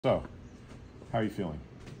So, how are you feeling?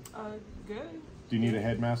 Good. Do you need a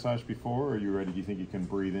head massage before, or are you ready? Do you think you can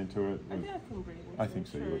breathe into it? I think I can breathe into it. I think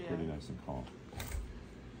so. Sure, You look yeah. pretty nice and calm.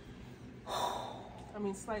 I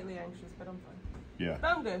mean, slightly anxious, but I'm fine. Yeah. But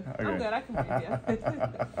I'm good. Okay. I'm good. I can breathe,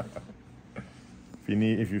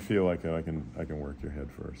 yeah. If you feel like it, I can work your head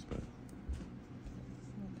first. But Okay.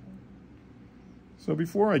 so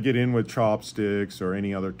before I get in with chopsticks or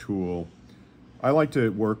any other tool, I like to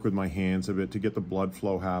work with my hands a bit to get the blood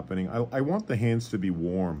flow happening. I want the hands to be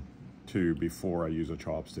warm too before I use a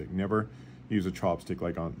chopstick. Never use a chopstick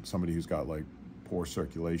like on somebody who's got like poor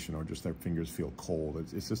circulation or just their fingers feel cold.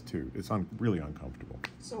 It's just really uncomfortable.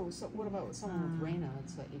 So what about with someone with Raynor?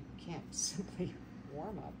 It's like you can't simply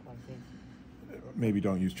warm up like they... Maybe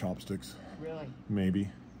don't use chopsticks. Really? Maybe,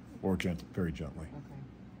 or very gently. Okay.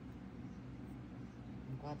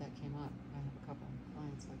 I'm glad that came up. I have a couple of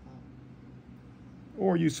clients like that.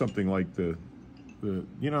 Or use something like the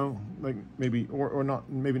like maybe or not,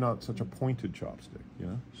 maybe not such a pointed chopstick,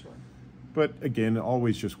 Sure. But again,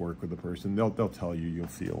 always just work with the person. They'll tell you, you'll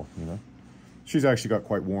feel, She's actually got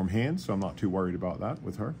quite warm hands, so I'm not too worried about that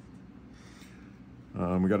with her.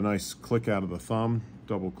 We got a nice click out of the thumb,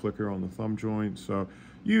 double clicker on the thumb joint. So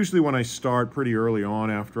usually when I start pretty early on,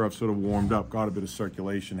 after I've sort of warmed up, got a bit of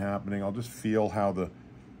circulation happening, I'll just feel how the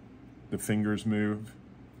fingers move.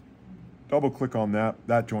 Double click on that.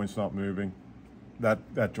 That joint's not moving.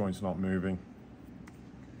 That joint's not moving.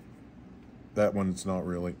 That one's not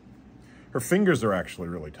really. Her fingers are actually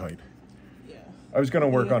really tight. Yeah. I was going to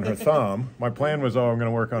work on her thumb. My plan was, I'm going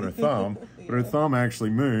to work on her thumb, but her thumb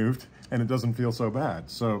actually moved, and it doesn't feel so bad.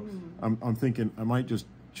 So I'm thinking I might just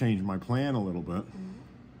change my plan a little bit.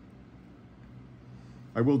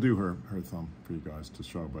 I will do her thumb for you guys to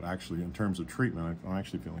show, but actually in terms of treatment, I'm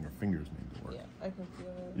actually feeling her fingers need to work. Yeah, I can feel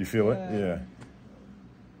it. You feel it? Yeah.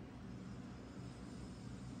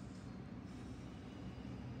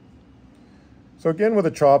 So again, with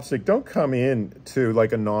a chopstick, don't come in to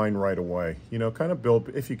like a 9 right away. Kind of build,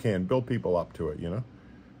 if you can, build people up to it,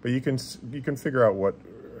 But you can figure out what,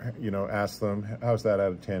 ask them, how's that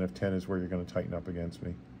out of 10? If 10 is where you're going to tighten up against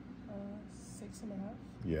me. 6.5.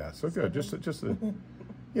 Yeah, so 7. good. Just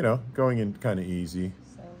going in kind of easy.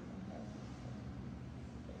 7.5.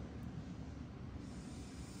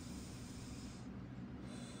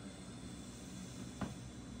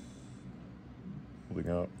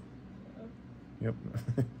 Holding up. Yep.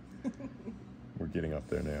 We're getting up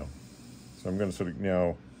there now. So I'm going to sort of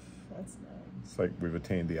now, That's nice. it's like we've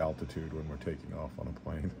attained the altitude when we're taking off on a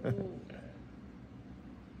plane.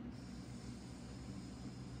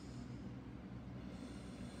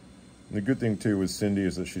 The good thing too with Cindy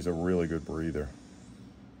is that she's a really good breather.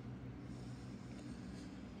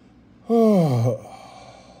 Remember,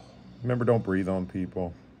 don't breathe on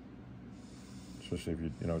people. Especially if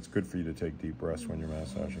it's good for you to take deep breaths when you're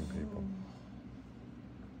massaging people.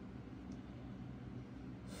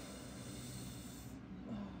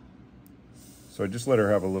 So just let her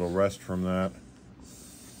have a little rest from that.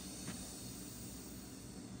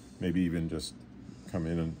 Maybe even just come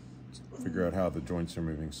in and figure out how the joints are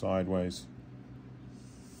moving sideways.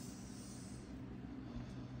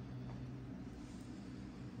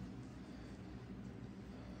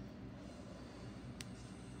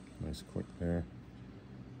 Nice click there.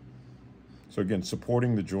 So again,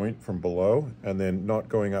 supporting the joint from below and then not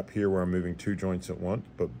going up here where I'm moving 2 joints at once,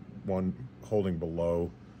 but one holding below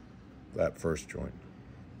that first joint.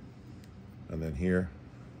 And then here,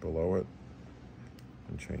 below it,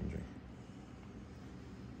 and changing.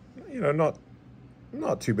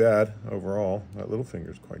 Not too bad overall. That little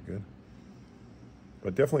finger's quite good.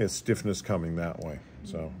 But definitely a stiffness coming that way.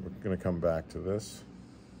 So we're going to come back to this.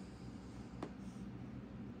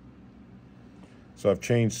 So I've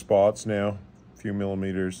changed spots now, a few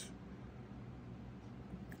millimeters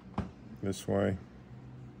this way.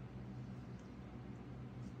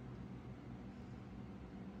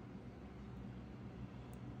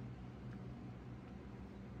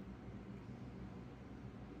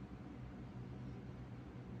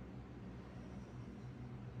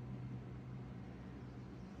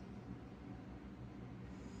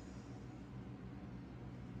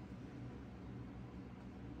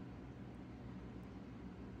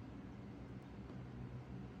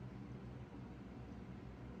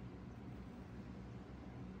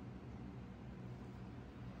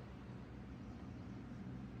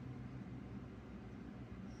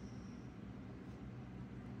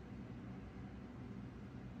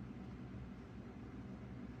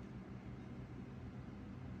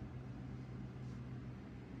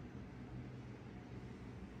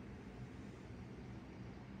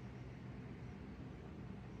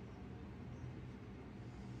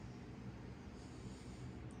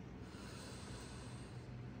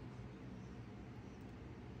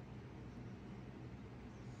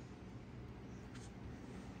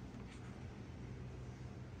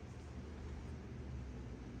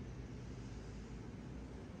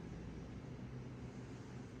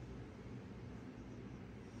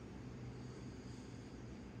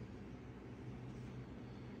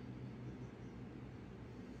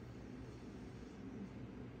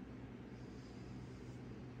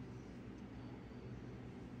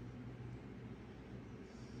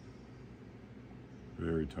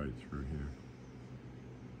 Very tight through here.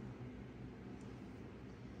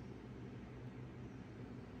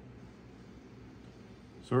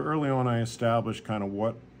 So early on I established kind of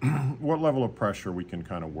what what level of pressure we can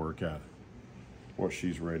kind of work at, what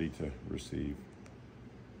she's ready to receive.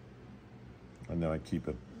 And then I keep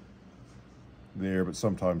it there, but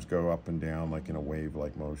sometimes go up and down like in a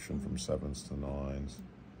wave-like motion from 7s to 9s,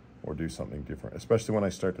 or do something different, especially when I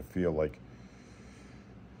start to feel like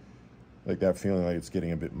that feeling like it's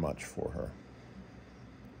getting a bit much for her.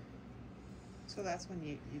 So that's when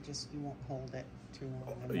you won't hold it too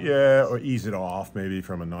long. Yeah, or ease it off, maybe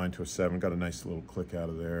from a 9 to a 7. Got a nice little click out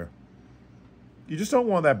of there. You just don't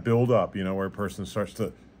want that build up, you know, where a person starts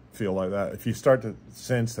to feel like that. If you start to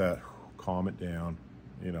sense that, calm it down,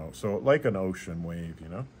 you know. So like an ocean wave, you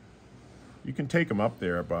know. You can take them up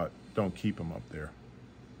there, but don't keep them up there.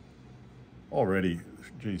 Already,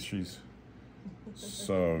 geez, she's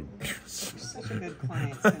so such a good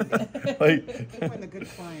client, Cindy. like You win the good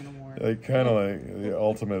client award. like kind of like the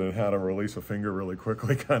ultimate in how to release a finger really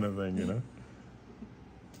quickly kind of thing, you know.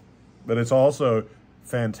 But it's also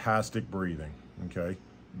fantastic breathing, okay?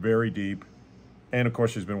 Very deep. And of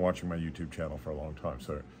course she's been watching my YouTube channel for a long time,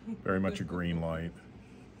 so very much a green light.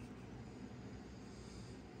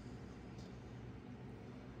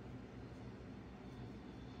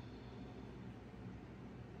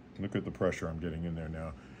 Look at the pressure I'm getting in there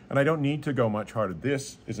now. And I don't need to go much harder.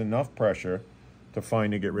 This is enough pressure to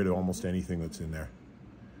find and get rid of almost anything that's in there.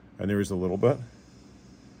 And there is a little bit.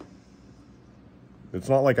 It's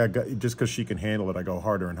not like I got, just because she can handle it, I go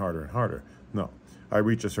harder and harder and harder. No, I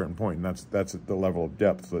reach a certain point, and that's at the level of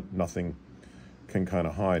depth that nothing can kind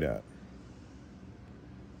of hide at.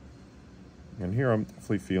 And here I'm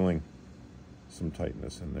definitely feeling some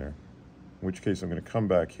tightness in there. In which case I'm going to come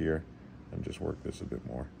back here and just work this a bit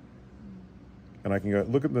more. And I can go,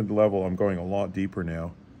 look at the level, I'm going a lot deeper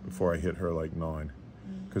now before I hit her like 9,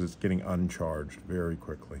 because it's getting uncharged very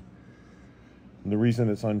quickly. And the reason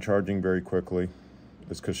it's uncharging very quickly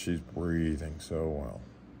is because she's breathing so well.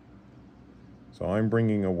 So I'm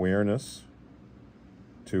bringing awareness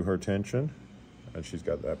to her tension, and she's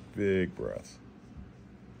got that big breath.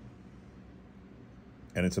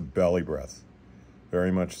 And it's a belly breath,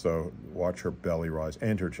 very much so. Watch her belly rise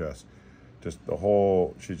and her chest. Just the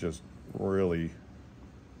whole, she's just really,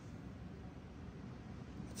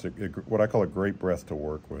 it's what I call a great breath to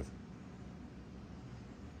work with.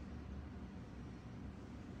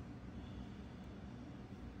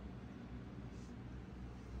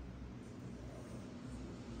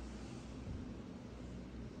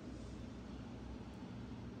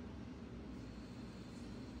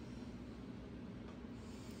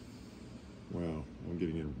 Wow, I'm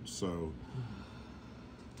getting in so,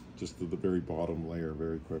 just to the very bottom layer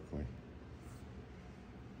very quickly.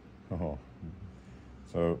 Oh,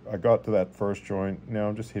 so I got to that first joint. Now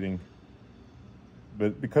I'm just hitting,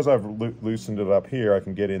 but because I've loosened it up here, I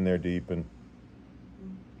can get in there deep, and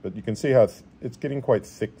but you can see how it's getting quite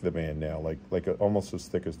thick, the band now, like almost as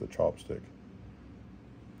thick as the chopstick.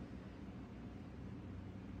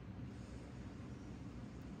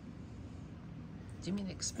 Do you mean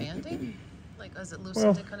expanding? Like, as it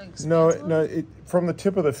loosens, it kind of expands? No, from the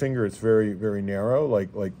tip of the finger, it's very, very narrow,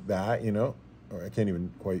 like that, you know. Or I can't even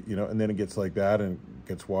quite, you know. And then it gets like that, and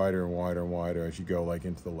gets wider and wider and wider as you go like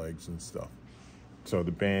into the legs and stuff. So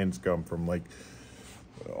the bands come from like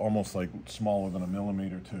almost like smaller than a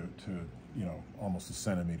millimeter to you know, almost a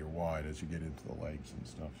centimeter wide as you get into the legs and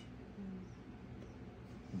stuff.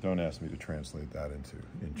 Don't ask me to translate that into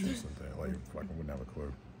inches and things. Like, I fucking wouldn't have a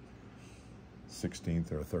clue.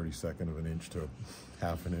 16th or a 32nd of an inch to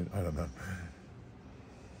half an inch, I don't know.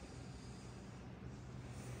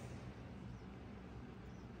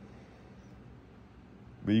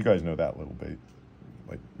 But you guys know that little bit,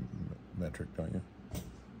 like metric, don't you?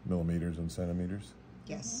 Millimeters and centimeters?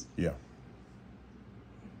 Yes. Yeah.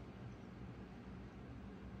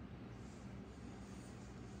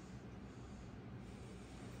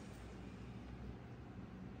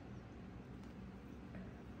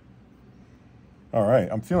 All right,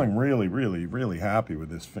 I'm feeling really, really, really happy with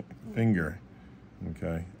this finger,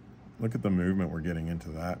 okay? Look at the movement we're getting into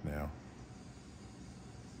that now.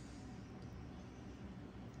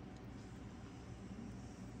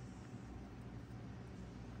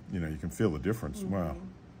 You know, you can feel the difference, wow.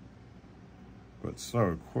 But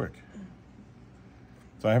so quick.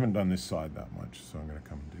 So I haven't done this side that much, so I'm gonna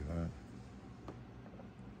come and do that.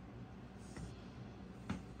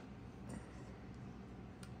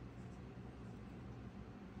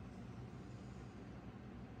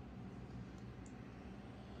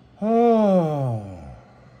 Oh.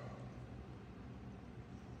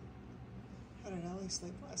 How did Ellie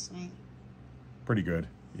sleep last night? Pretty good,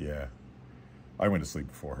 yeah. I went to sleep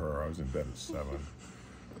before her. I was in bed at 7.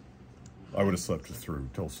 I would have slept through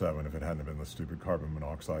till 7 if it hadn't been the stupid carbon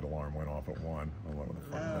monoxide alarm went off at 1. I'm like, what the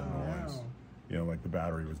fuck is that noise? No. You know, like the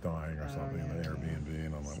battery was dying or something in the yeah, Airbnb,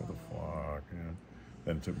 and I'm like, what the fuck? You know?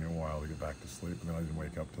 Then it took me a while to get back to sleep, and then I didn't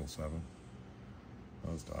wake up till 7.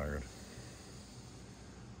 I was tired.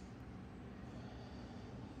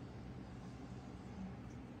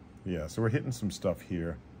 Yeah, so we're hitting some stuff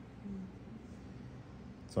here.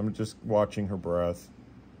 So I'm just watching her breath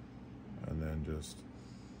and then just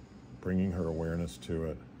bringing her awareness to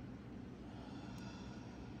it.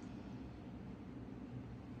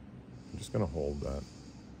 I'm just going to hold that.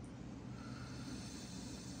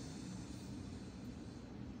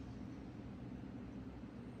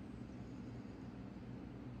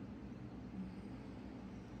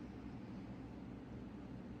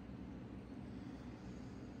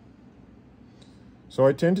 So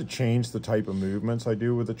I tend to change the type of movements I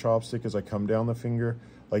do with the chopstick as I come down the finger.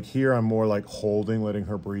 Like here, I'm more like holding, letting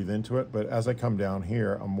her breathe into it. But as I come down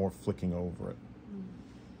here, I'm more flicking over it.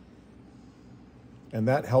 And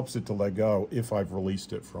that helps it to let go if I've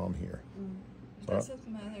released it from here. So, does it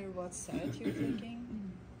matter what side you're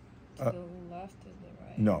flicking? To the left or the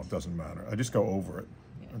right? no, it doesn't matter. I just go over it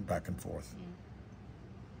and back and forth.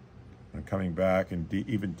 And coming back and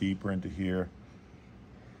even deeper into here.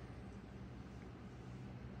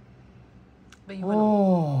 But you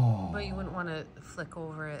wouldn't want to flick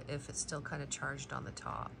over it if it's still kind of charged on the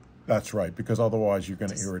top. That's right, because otherwise you're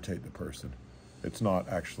going to irritate the person. It's not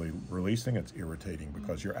actually releasing, it's irritating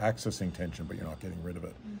because you're accessing tension, but you're not getting rid of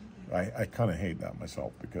it. I kind of hate that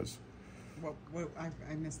myself because...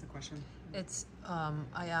 I missed the question. It's,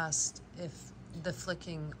 I asked if the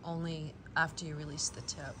flicking only after you release the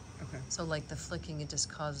tip. Okay. So like the flicking, it just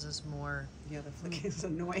causes more... Yeah, the flicking is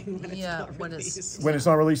annoying when it's not when released. When it's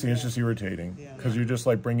not releasing, it's just irritating Yeah. because you're just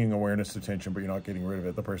like bringing awareness to tension, but you're not getting rid of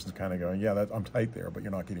it. The person's kind of going, yeah, I'm tight there, but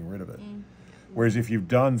you're not getting rid of it. Whereas if you've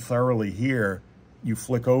done thoroughly here, you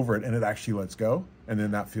flick over it and it actually lets go, and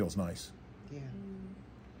then that feels nice. Yeah.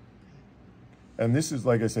 And this is,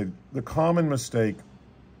 like I said, the common mistake.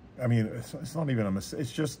 I mean, it's not even a mistake.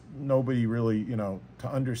 It's just nobody really, you know, to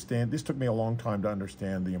understand. This took me a long time to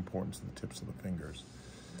understand the importance of the tips of the fingers.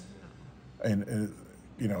 And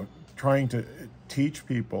you know, trying to teach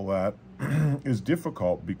people that is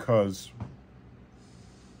difficult because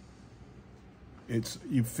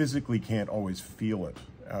you physically can't always feel it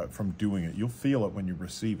from doing it. You'll feel it when you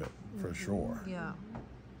receive it, for sure. Yeah.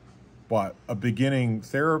 But a beginning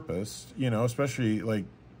therapist, you know, especially like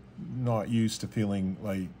not used to feeling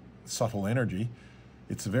like subtle energy,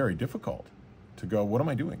 it's very difficult to go, what am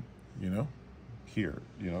I doing? You know, here,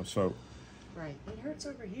 you know, so. Right. It hurts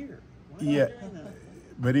over here. Why Yeah. am I doing that?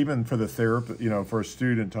 But even for the therapist, you know, for a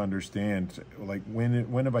student to understand, like,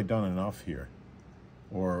 when have I done enough here?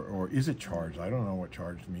 Or is it charged? I don't know what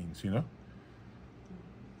charged means, you know?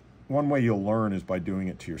 One way you'll learn is by doing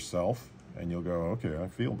it to yourself, and you'll go, okay, I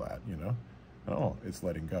feel that, you know? Oh, it's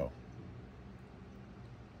letting go.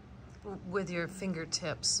 With your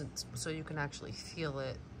fingertips, so you can actually feel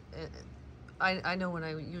it. I know when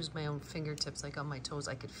I use my own fingertips, like on my toes,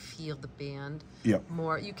 I could feel the band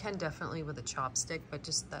more. You can definitely with a chopstick, but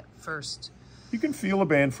just that first. You can feel a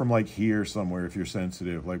band from like here somewhere if you're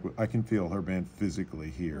sensitive. Like I can feel her band physically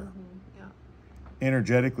here. Yeah.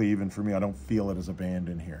 Energetically, even for me, I don't feel it as a band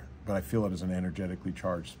in here, but I feel it as an energetically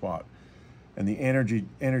charged spot. And the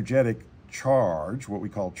energetic charge, what we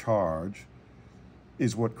call charge,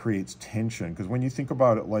 is what creates tension. Because when you think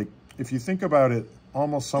about it, like if you think about it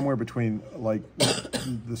almost somewhere between like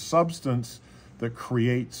the substance that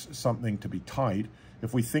creates something to be tight,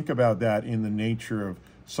 if we think about that in the nature of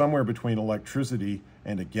somewhere between electricity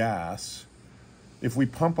and a gas, if we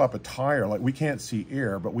pump up a tire, like we can't see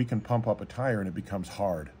air, but we can pump up a tire and it becomes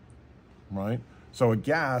hard, right? So a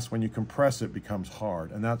gas, when you compress it, becomes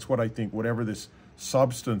hard. And that's what I think, whatever this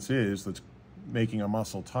substance is that's making a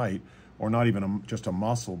muscle tight, or not even just a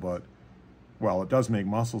muscle, but, well, it does make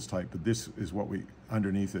muscles tight, but this is what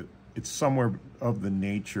underneath it, it's somewhere of the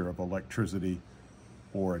nature of electricity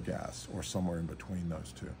or a gas, or somewhere in between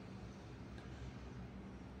those two.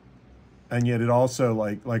 And yet it also,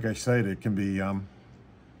 like I said, it can be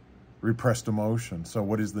repressed emotion. So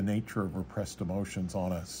what is the nature of repressed emotions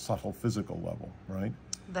on a subtle physical level, right?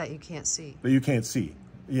 That you can't see. That you can't see.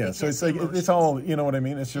 Yeah, You so can't it's see like, emotions. it's all, you know what I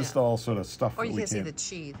mean? It's just all sort of stuff Or that you we can see can't.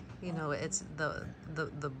 the chi. You know, it's the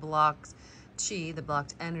blocked chi, the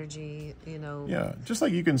blocked energy, you know. Yeah, just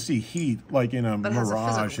like you can see heat, like in a But it has a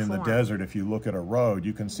mirage physical in the form. desert. If you look at a road,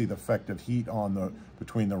 you can see the effect of heat on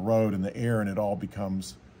between the road and the air, and it all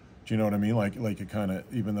becomes Do you know what I mean? Like it kind of,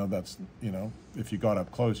 even though that's, you know, if you got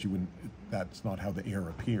up close, you wouldn't, that's not how the air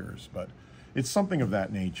appears, but it's something of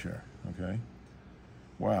that nature, okay?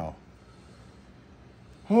 Wow.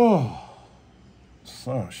 Oh,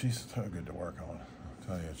 so she's so good to work on. I'll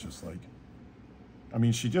tell you, it's just like, I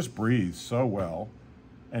mean, she just breathes so well,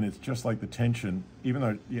 and it's just like the tension, even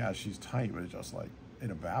though, yeah, she's tight, but it's just like,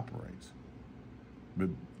 it evaporates. But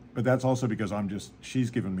that's also because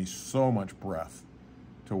she's given me so much breath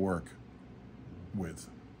to work with.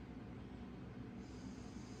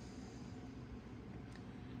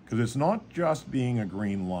 Because it's not just being a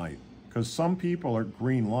green light. Because some people are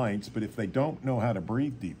green lights, but if they don't know how to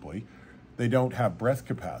breathe deeply, they don't have breath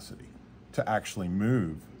capacity to actually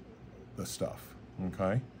move the stuff,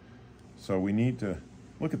 okay? So we need to,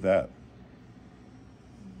 look at that.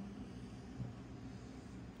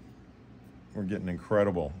 We're getting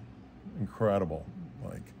incredible,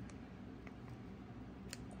 like.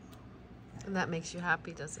 And that makes you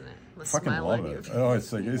happy, doesn't it? The Fucking smile love on your it. face. Oh,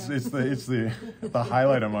 it's like it's the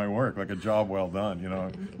highlight of my work, like a job well done. You know,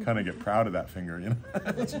 I kind of get proud of that finger. You know,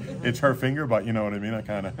 it's her finger, but you know what I mean. I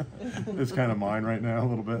kind of, it's kind of mine right now a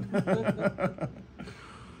little bit.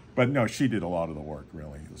 But no, she did a lot of the work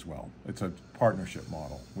really as well. It's a partnership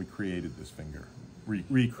model. We created this finger,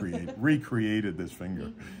 recreated this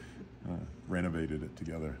finger, renovated it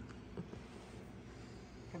together.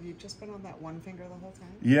 Have you just been on that one finger the whole time?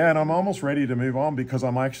 Yeah, and I'm almost ready to move on because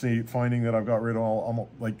I'm actually finding that I've got rid of almost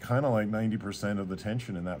like kind of like 90% of the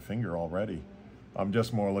tension in that finger already. I'm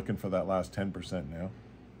just more looking for that last 10% now.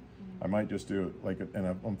 I might just do it like, and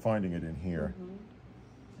I'm finding it in here.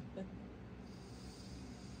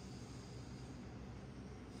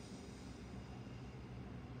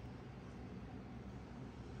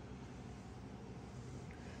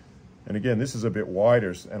 And again, this is a bit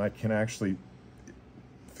wider, and I can actually,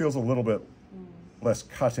 feels a little bit less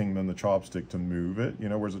cutting than the chopstick to move it, you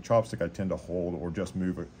know, whereas a chopstick I tend to hold or just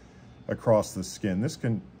move it across the skin. This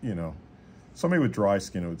can, you know, somebody with dry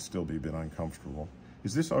skin, it would still be a bit uncomfortable.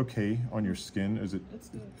 Is this okay on your skin? Is it? It's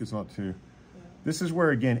good. It's not too. Yeah. This is where,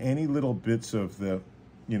 again, any little bits of the,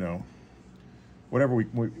 you know, whatever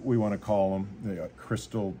we want to call them, the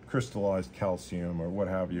crystallized calcium or what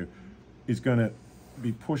have you, is going to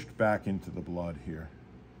be pushed back into the blood here.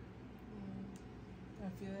 I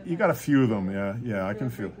feel it You got a few of them, yeah. I can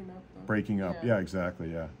feel breaking up, though. Yeah,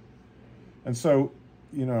 exactly, yeah. And so,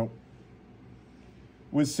 you know,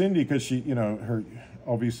 with Cindy, because she, you know,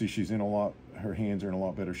 obviously she's in her hands are in a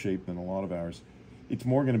lot better shape than a lot of ours. It's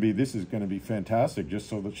more going to be, this is going to be fantastic just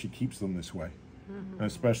so that she keeps them this way. And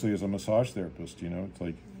especially as a massage therapist, you know, it's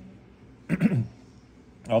like,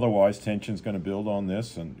 otherwise tension's going to build on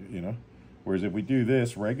this, and, you know, whereas if we do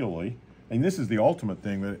this regularly, and this is the ultimate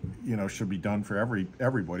thing that, you know, should be done for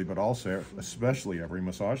everybody, but also especially every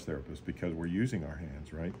massage therapist, because we're using our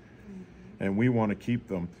hands, right? And we want to keep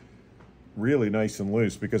them really nice and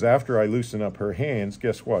loose, because after I loosen up her hands,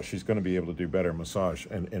 guess what? She's going to be able to do better massage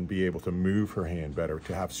and be able to move her hand better,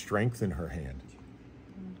 to have strength in her hand,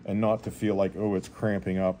 and not to feel like, oh, it's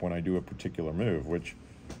cramping up when I do a particular move, which,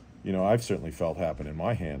 you know, I've certainly felt happen in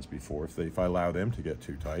my hands before. If I allow them to get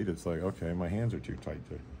too tight, it's like, okay, my hands are too tight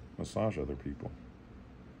to massage other people.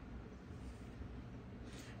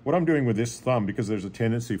 What I'm doing with this thumb, because there's a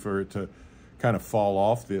tendency for it to kind of fall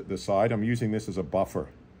off the side, I'm using this as a buffer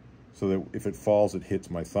so that if it falls, it hits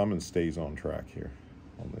my thumb and stays on track here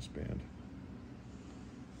on this band.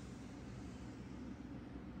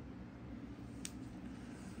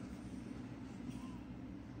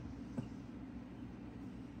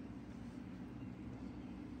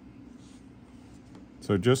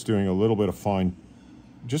 So just doing a little bit of fine,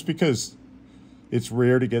 just because it's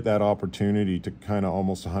rare to get that opportunity to kind of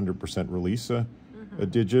almost 100% release a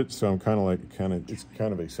digit. So I'm kind of like, it's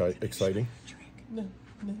kind of exciting.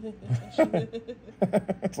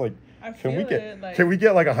 It's like, can we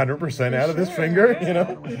get like 100% out of this finger? Yeah. You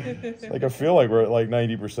know, like I feel like we're at like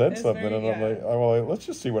 90% something, and I'm like, oh, well, let's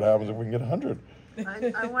just see what happens if we can get 100.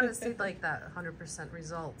 I want to see like that 100%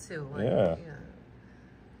 result too. Like, yeah.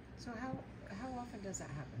 So how often does that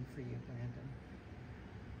happen for you, Brandon?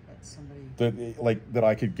 That somebody... That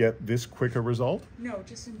I could get this quicker result? No,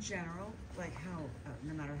 just in general. Like how,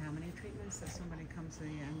 no matter how many treatments, that somebody comes to the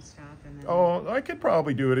end stop and then... Oh, I could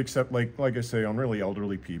probably do it, except like I say, on really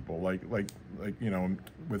elderly people. Like you know,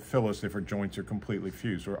 with Phyllis, if her joints are completely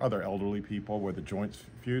fused, or other elderly people where the joints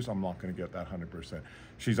fuse, I'm not going to get that 100%.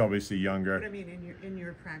 She's obviously younger. But I mean, in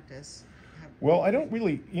your practice... Well, I don't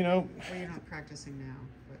really, you know... Well, you're not practicing now,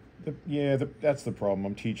 but... that's the problem.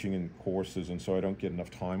 I'm teaching in courses, and so I don't get enough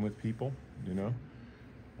time with people, you know.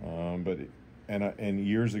 But And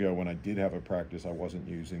years ago when I did have a practice, I wasn't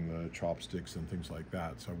using the chopsticks and things like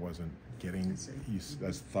that, so I wasn't getting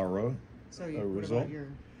as thorough So a what result. about your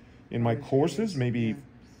In my courses, maybe yeah.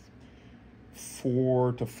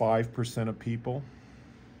 4 to 5% of people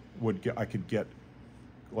would get. I could get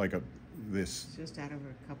like this. Just out of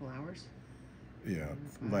a couple hours? Yeah,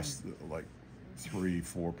 less like 3,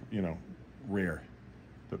 4. You know, rare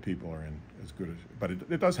that people are in as good as. But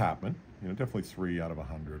it does happen. You know, definitely 3 out of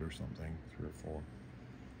 100 or something, 3 or 4.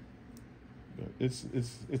 But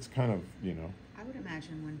it's kind of, you know. I would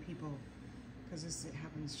imagine when people, because it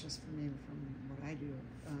happens just for me from what I do,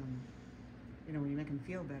 you know, when you make them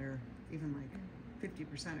feel better, even like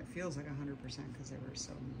 50%, it feels like 100% because they were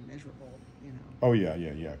so miserable, you know. Oh yeah,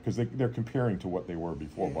 because they're comparing to what they were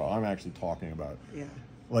before. Yeah. Well, I'm actually talking about, Yeah.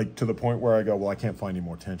 like to the point where I go, well, I can't find any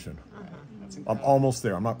more tension. That's I'm incredible. almost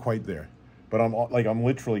there. I'm not quite there, but I'm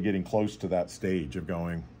literally getting close to that stage of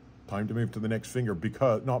going, time to move to the next finger,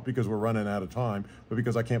 because not because we're running out of time, but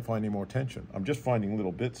because I can't find any more tension. I'm just finding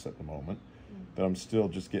little bits at the moment, but I'm still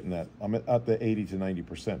just getting that. I'm at the 80 to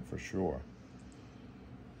 90% for sure.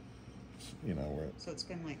 You know, where So it's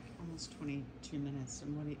been like almost 22 minutes,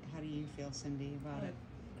 and how do you feel, Cindy, about it?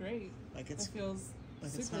 Great. Like It feels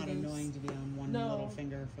like it's super not loose. annoying to be on one No. little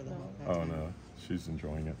finger for the whole oh time. no, she's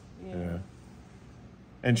enjoying it. Yeah. Yeah.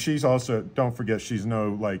 And she's also, don't forget, she's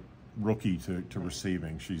no like rookie to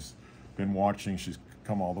receiving. She's been watching. She's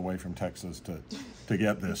come all the way from Texas to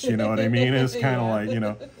get this. You know what I mean? It's kind of like, you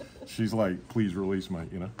know, she's like, please release my,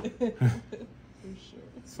 you know. For sure.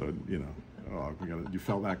 So, you know, oh, you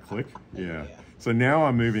felt that click? Yeah. So now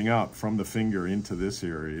I'm moving up from the finger into this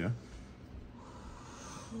area.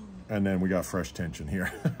 And then we got fresh tension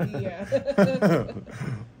here. Yeah.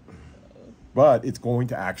 But it's going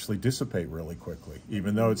to actually dissipate really quickly,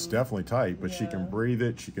 even though it's definitely tight, but she can Yeah. breathe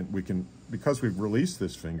it. We can, because we've released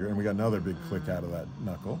this finger and we got another big click out of that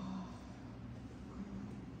knuckle.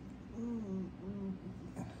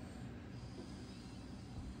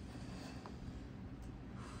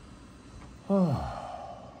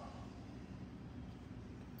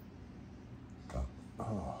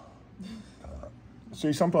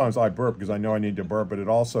 See, sometimes I burp because I know I need to burp, but it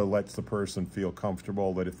also lets the person feel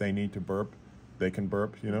comfortable that if they need to burp, they can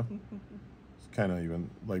burp, you know? It's kind of even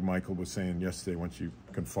like Michael was saying yesterday, once you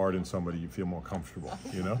can fart in somebody, you feel more comfortable,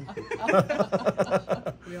 you know?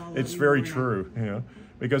 It's very true, you know?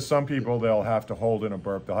 Because some people, they'll have to hold in a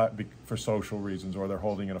burp for social reasons, or they're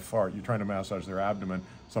holding in a fart. You're trying to massage their abdomen,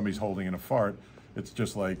 somebody's holding in a fart, it's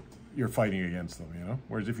just like you're fighting against them, you know?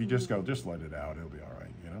 Whereas if you just go, just let it out, it'll be all right,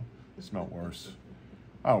 you know? It's not worse.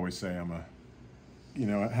 I always say you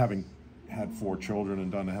know, having had 4 children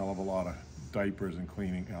and done a hell of a lot of diapers and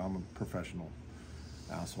cleaning, I'm a professional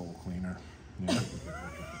asshole cleaner. You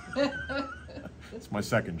know? It's my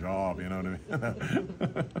second job, you know what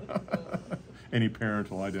I mean? Any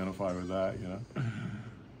parent will identify with that, you know?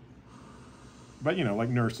 But, you know, like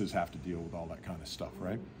nurses have to deal with all that kind of stuff,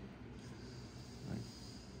 right?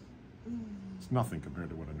 It's nothing compared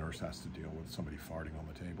to what a nurse has to deal with, somebody farting on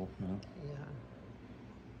the table, you know? Yeah.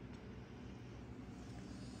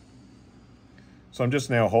 So I'm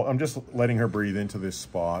just letting her breathe into this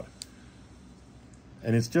spot.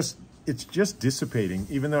 And it's just dissipating.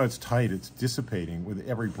 Even though it's tight, it's dissipating with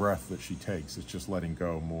every breath that she takes. It's just letting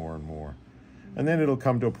go more and more. And then it'll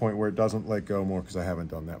come to a point where it doesn't let go more because I haven't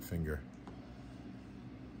done that finger.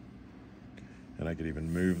 And I could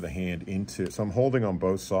even move the hand into, so I'm holding on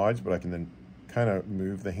both sides, but I can then kind of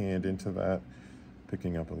move the hand into that,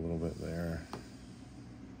 picking up a little bit there.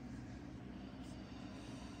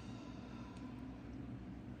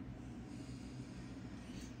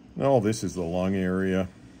 All this is the lung area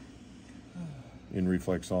in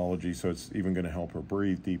reflexology, so it's even going to help her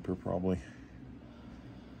breathe deeper probably.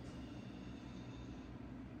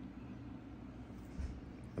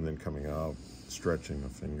 And then coming up, stretching the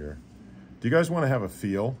finger. Do you guys want to have a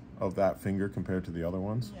feel of that finger compared to the other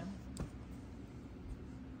ones? Yeah.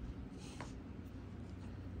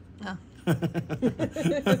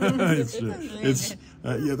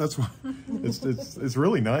 Yeah, that's why it's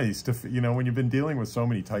really nice to, you know, when you've been dealing with so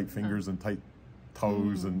many tight fingers and tight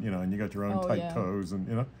toes and, you know, and you got your own tight toes and,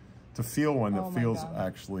 you know, to feel one that feels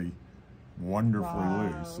actually wonderfully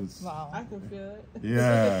loose. It's, I can feel it.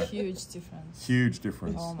 Yeah. Huge difference. Huge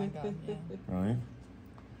difference. Oh my God, yeah. Right?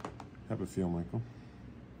 Have a feel, Michael.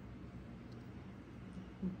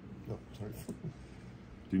 Oh, sorry.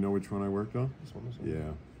 Do you know which one I worked on? This one,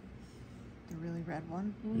 Yeah. The really red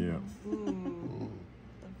one? Yeah. Okay.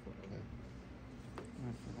 I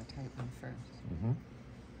went for the tight one first. Mm-hmm.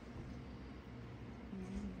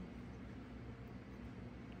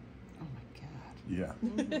 Oh my God. Yeah.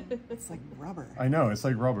 It's like rubber. I know, it's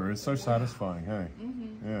like rubber. It's so satisfying, hey?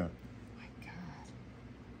 Yeah.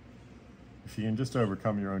 If you can just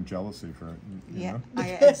overcome your own jealousy for, you know?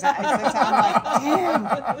 Exactly. I'm like, damn.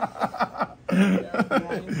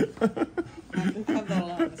 I've got a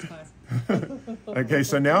lot of this class. Okay,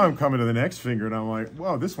 so now I'm coming to the next finger, and I'm like,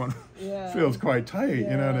 whoa, this one feels quite tight,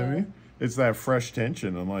 you know what I mean? It's that fresh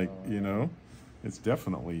tension. I'm like, you know, it's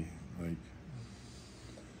definitely, like...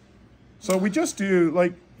 So we just do,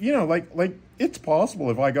 like, you know, like it's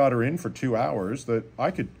possible if I got her in for 2 hours that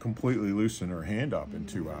I could completely loosen her hand up in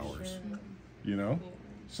 2 hours. You know,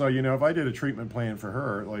 so you know, if I did a treatment plan for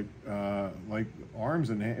her, like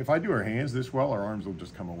arms and if I do her hands this well, her arms will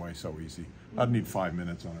just come away so easy. I'd need 5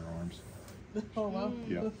 minutes on her arms. Oh wow!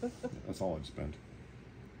 Yeah, that's all I'd spend.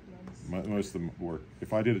 Most of the work.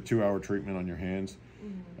 If I did a 2-hour treatment on your hands,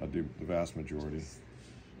 I'd do the vast majority.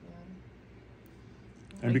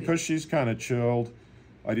 And because she's kind of chilled,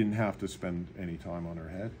 I didn't have to spend any time on her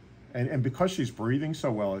head. And because she's breathing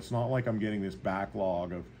so well, it's not like I'm getting this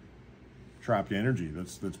backlog of trapped energy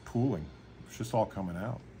that's pooling. It's just all coming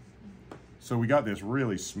out. So we got this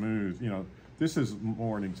really smooth, you know, this is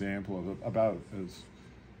more an example of about as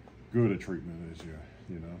good a treatment as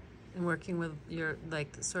you know. And working with your,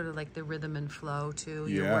 like, sort of like the rhythm and flow too.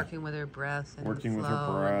 You're working with her breath and working with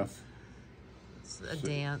her breath. It's a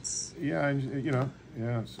dance. Yeah, and you know,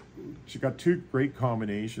 she got 2 great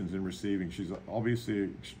combinations in receiving. She's obviously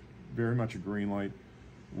very much a green light.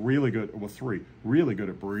 Really good, well 3, really good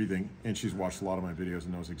at breathing, and she's watched a lot of my videos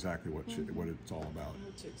and knows exactly what it's all about.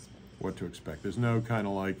 What to expect. There's no kind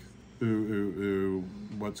of like, ooh, ooh, ooh,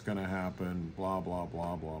 what's gonna happen, blah, blah,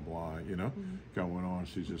 blah, blah, blah, you know, going on.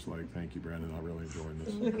 She's just like, thank you, Brandon, I really enjoyed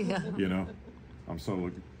this. Yeah. You know, I'm so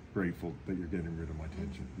grateful that you're getting rid of my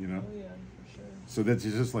tension, you know? Oh yeah, for sure. So that's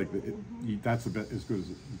just like, that's about as good as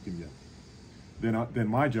you can get. Then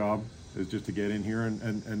my job is just to get in here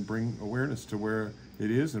and bring awareness to where it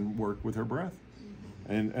is and work with her breath.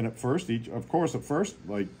 And at first,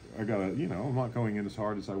 like, I gotta, you know, I'm not going in as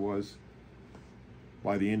hard as I was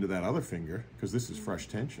by the end of that other finger, because this is fresh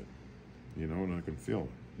tension, you know, and I can feel it.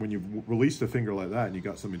 When you've released a finger like that and you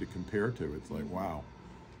got something to compare to, it's like, wow.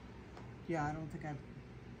 Yeah, I don't think I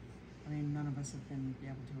mean, none of us have been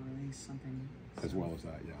able to release something As well as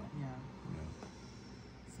that, yeah. Yeah. Yeah.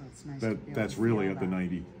 So it's nice to be able That's to really feel at the that.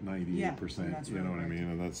 98%, Yeah, you know what I mean?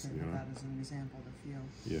 And that's, take you know. that as an example to feel.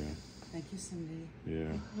 Yeah. Thank you, Cindy.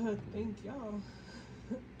 Yeah. Thank y'all.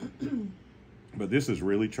 But this is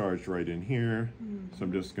really charged right in here. So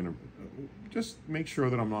I'm just gonna just make sure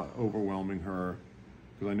that I'm not overwhelming her,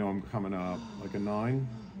 because I know I'm coming up like a 9.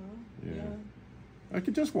 Yeah. I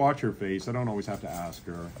could just watch her face. I don't always have to ask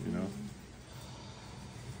her, you know.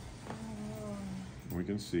 We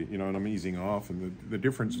can see, you know, and I'm easing off, and the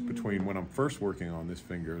difference between when I'm first working on this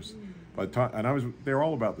fingers, by the time, and they're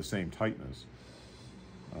all about the same tightness.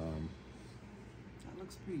 That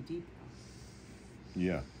looks pretty deep.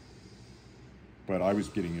 Yeah. But I was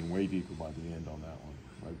getting in way deeper by the end on that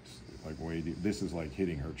one, like way deep. This is like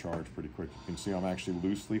hitting her charge pretty quick. You can see I'm actually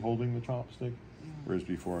loosely holding the chopstick, whereas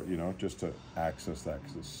before, you know, just to access that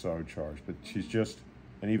because it's so charged. But she's just,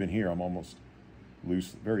 and even here I'm almost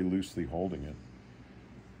very loosely holding it.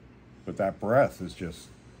 But that breath is just,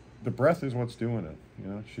 the breath is what's doing it. You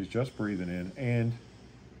know, she's just breathing in, and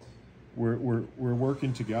we're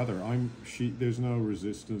working together. There's no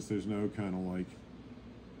resistance. There's no kind of like,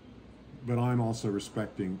 but I'm also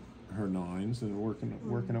respecting her 9s and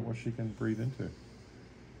working at what she can breathe into.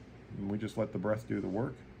 And we just let the breath do the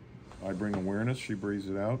work. I bring awareness, she breathes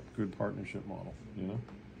it out. Good partnership model, you know.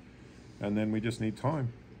 And then we just need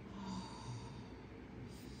time.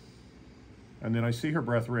 And then I see her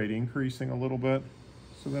breath rate increasing a little bit.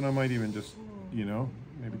 So then I might even just, you know,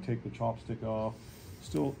 maybe take the chopstick off.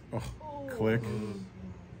 Still, click,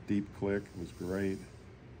 deep click, it was great.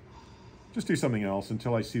 Just do something else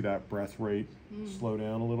until I see that breath rate slow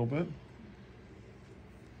down a little bit.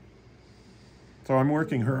 So I'm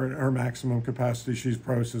working her maximum capacity. She's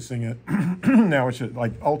processing it. Now it's just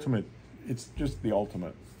like ultimate. It's just the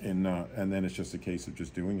ultimate. And then it's just a case of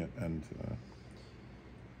just doing it. And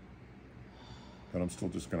but I'm still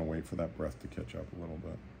just going to wait for that breath to catch up a little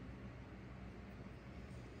bit.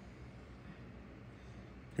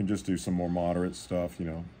 You can just do some more moderate stuff, you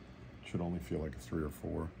know. Should only feel like a 3 or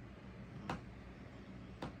 4.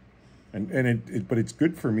 But it's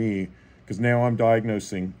good for me because now I'm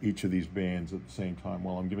diagnosing each of these bands at the same time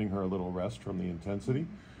while I'm giving her a little rest from the intensity.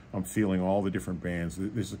 I'm feeling all the different bands.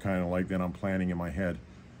 This is kind of like, then I'm planning in my head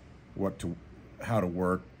how to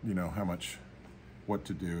work, you know, what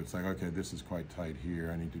to do. It's like, okay, this is quite tight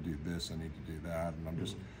here. I need to do this. I need to do that. And I'm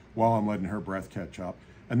just while I'm letting her breath catch up.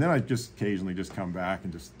 And then I just occasionally just come back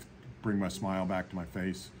and just bring my smile back to my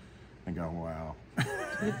face and go, wow.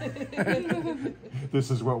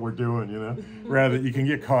 This is what we're doing, you know? Rather, you can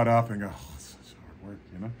get caught up and go, oh, this is hard work,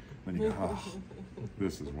 you know? Then you go, oh,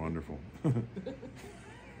 this is wonderful.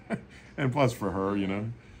 And plus for her, you know?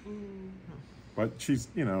 But she's,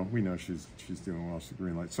 you know, we know she's doing well. She's the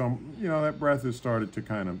green light. So, you know, that breath has started to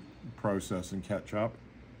kind of process and catch up.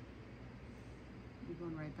 You're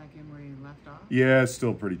going right back in where you left off? Yeah, it's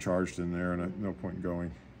still pretty charged in there, and no point in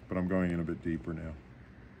going. But I'm going in a bit deeper now.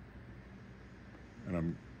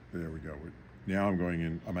 And there we go. Now I'm going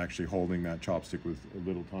in, I'm actually holding that chopstick with a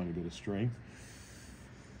little tiny bit of strength.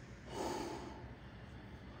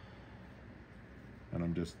 And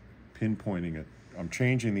I'm just pinpointing it. I'm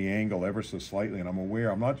changing the angle ever so slightly, and I'm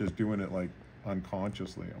aware, I'm not just doing it like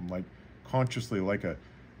unconsciously. I'm like consciously, like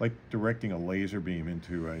directing a laser beam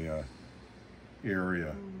into a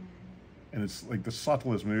area. And it's like the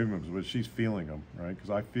subtlest movements, but she's feeling them, right? Because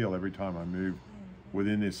I feel every time I move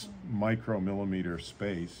within this micromillimeter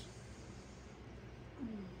space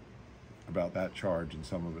about that charge, and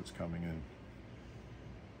some of it's coming in.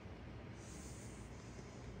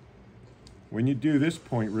 When you do this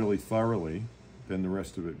point really thoroughly, then the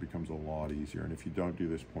rest of it becomes a lot easier. And if you don't do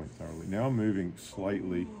this point thoroughly, now I'm moving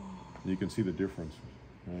slightly, and you can see the difference,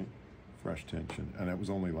 right? Fresh tension, and it was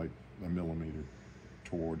only like a millimeter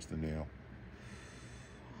towards the nail.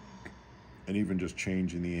 And even just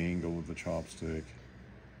changing the angle of the chopstick,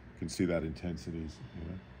 you can see that intensity, you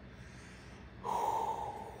know?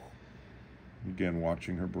 Again,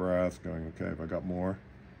 watching her breath, going, okay, have I got more?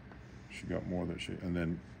 She got more than she, and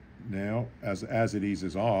then now, as it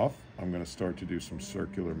eases off, I'm going to start to do some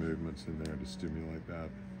circular movements in there to stimulate that.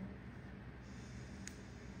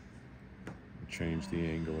 Change the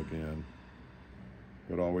angle again,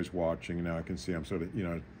 but always watching. Now I can see I'm sort of, you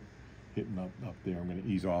know, hitting up there. I'm going to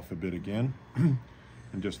ease off a bit again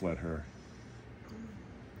and just let her,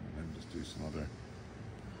 and then just do some other.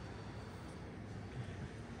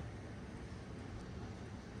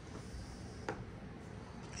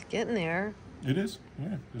 It's getting there. It is,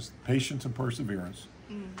 yeah. Just patience and perseverance.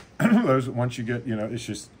 Those, once you get, you know, it's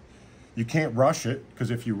just, you can't rush it,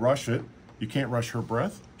 because if you rush it, you can't rush her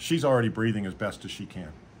breath. She's already breathing as best as she can.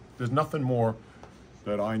 There's nothing more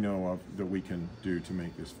that I know of that we can do to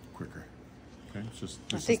make this quicker. Okay, it's just.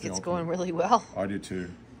 I think it's going really well. I do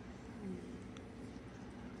too.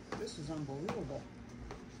 This is unbelievable.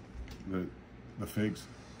 The figs,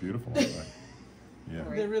 beautiful. Aren't they? Yeah.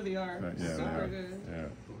 They really are. Yeah, So they are. good. Yeah.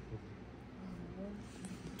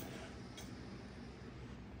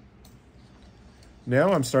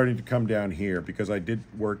 Now I'm starting to come down here because I did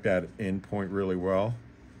work that end point really well.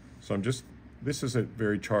 So I'm just, this is a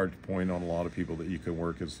very charged point on a lot of people that you can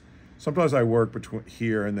work as, sometimes I work between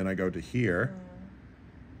here and then I go to here.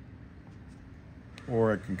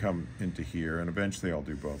 Or I can come into here, and eventually I'll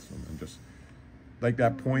do both of them. And just, like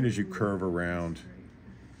that point as you curve around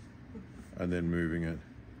and then moving it.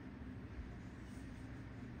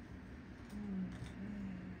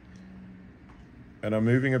 And I'm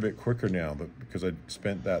moving a bit quicker now because I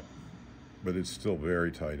spent that, but it's still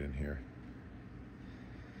very tight in here.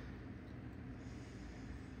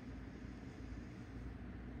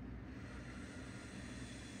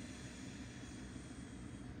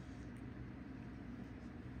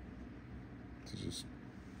 So just,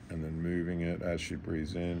 and then moving it as she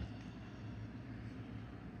breathes in.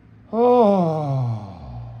 Oh.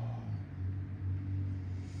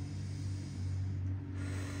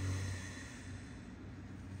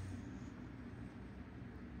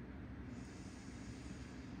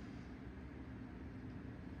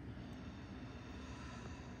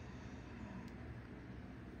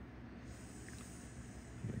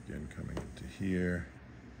 Again, coming into here.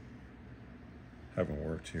 Haven't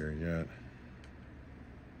worked here yet.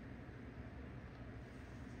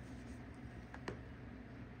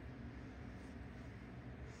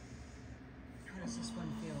 How does this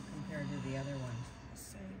one feel compared to the other one?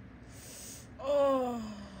 Same. Oh.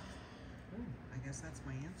 Ooh, I guess that's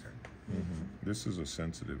my answer. Mm-hmm. This is a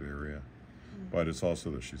sensitive area, but it's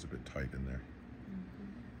also that she's a bit tight in there.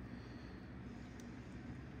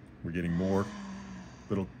 We're getting more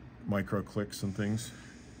little micro clicks and things,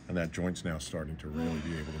 and that joint's now starting to really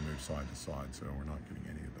be able to move side to side, so we're not getting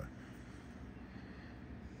any of the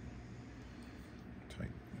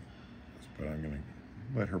tight. But I'm gonna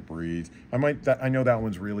let her breathe. I know that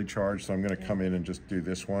one's really charged, so I'm gonna come in and just do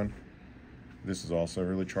this one. This is also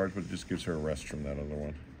really charged, but it just gives her a rest from that other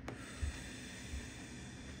one.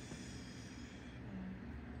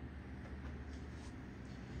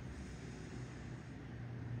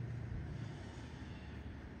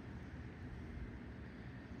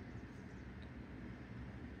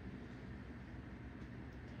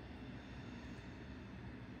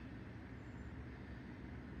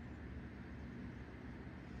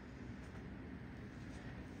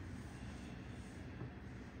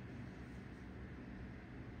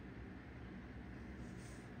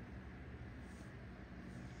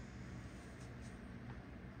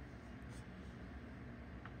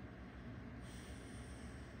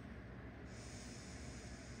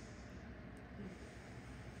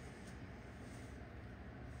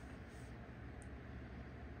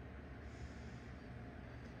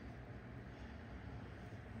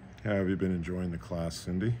 How have you been enjoying the class,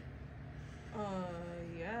 Cindy?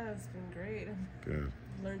 Yeah, it's been great. Good.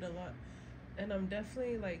 Learned a lot. And I'm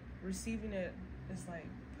definitely, like, receiving it is like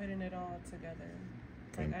putting it all together.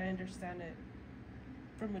 Like, I understand it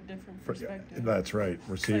from a different perspective. That's right.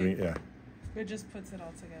 Receiving, like, yeah. It just puts it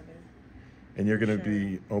all together. And you're going to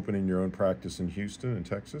be opening your own practice in Houston, in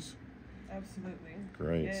Texas? Absolutely.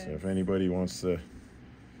 Great. Yes. So if anybody wants to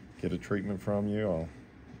get a treatment from you,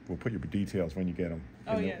 we'll put your details when you get them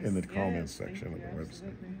in the comments section of the website.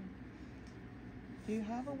 Absolutely. Do you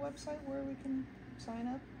have a website where we can sign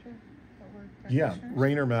up to Yeah,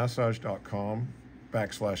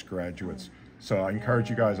 raynormassage.com/graduates. So I encourage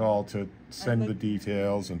you guys all to send the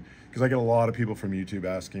details, and because I get a lot of people from YouTube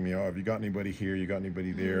asking me, oh, have you got anybody here? You got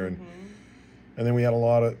anybody there? And then we had a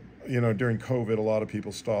lot of, during COVID, a lot of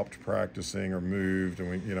people stopped practicing or moved,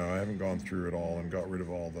 and I haven't gone through it all and got rid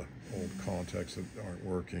of all the old contacts that aren't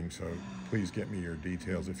working. So please get me your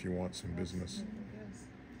details if you want some business.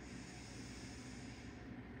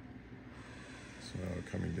 So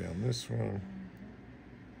coming down this one.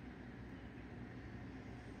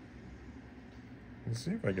 Let's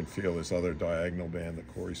see if I can feel this other diagonal band that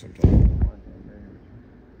Corey sometimes. A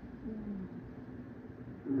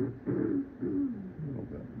little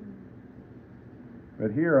bit.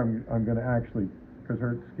 But here I'm going to actually, because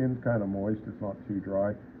her skin's kind of moist, it's not too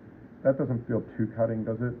dry. That doesn't feel too cutting,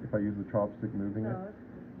 does it? If I use the chopstick moving it?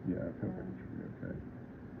 Yeah, I feel like it should be okay.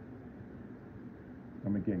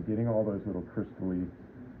 I'm again getting all those little crystally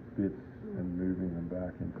bits and moving them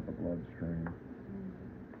back into the bloodstream.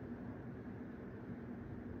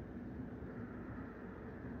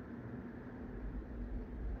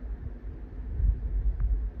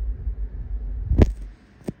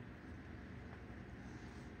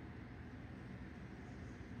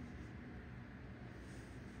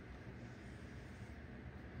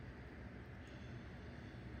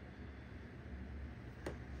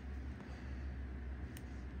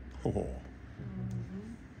 Oh.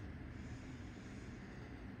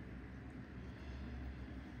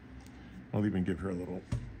 I'll even give her a little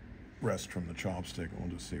rest from the chopstick, and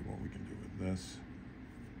we'll just see what we can do with this.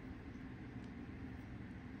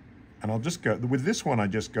 And I'll just go, with this one, I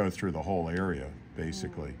just go through the whole area,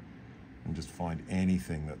 basically, and just find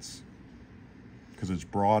anything that's, because it's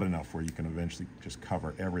broad enough where you can eventually just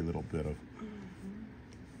cover every little bit of.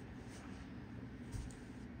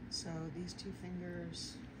 So these two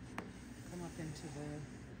fingers come up into the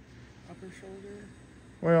upper shoulder?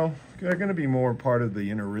 Well, they're going to be more part of the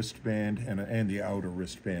inner wristband and the outer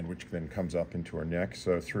wristband, which then comes up into our neck.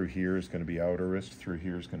 So through here is going to be outer wrist, through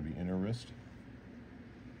here is going to be inner wrist.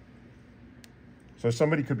 So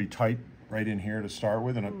somebody could be tight right in here to start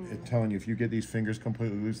with, and I'm telling you, if you get these fingers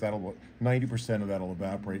completely loose, 90% of that'll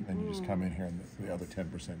evaporate, and then you just come in here and the other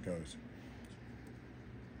 10% goes.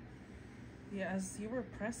 Yeah, as you were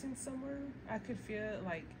pressing somewhere, I could feel it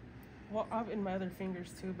like, well, in my other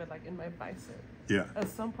fingers too, but like in my bicep. Yeah. At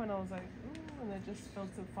some point I was like, ooh, and I just felt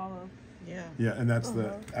it follow. Yeah. Yeah, and that's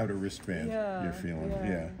the outer wristband you're feeling.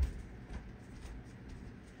 Yeah.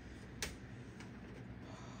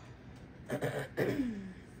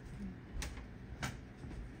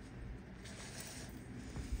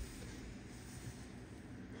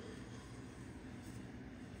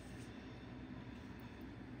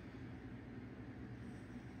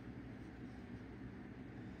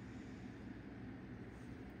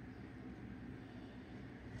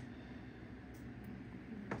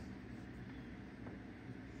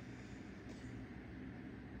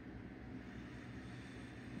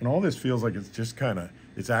 And all this feels like it's just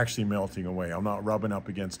it's actually melting away. I'm not rubbing up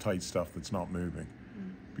against tight stuff that's not moving,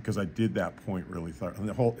 because I did that point really thorough. And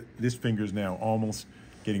this finger's now almost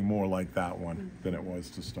getting more like that one than it was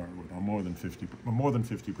to start with. I'm more than 50%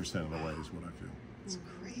 of the way is what I feel. It's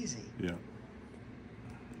crazy. Yeah.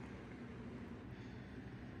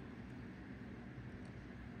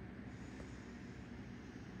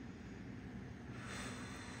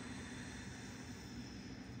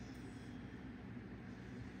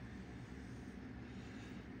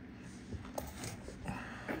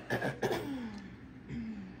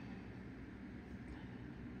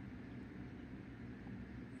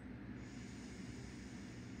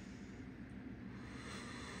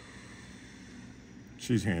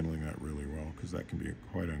 She's handling that really well, because that can be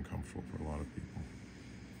quite uncomfortable for a lot of people.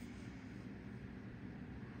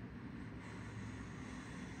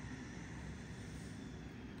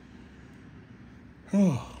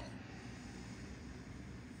 Oh.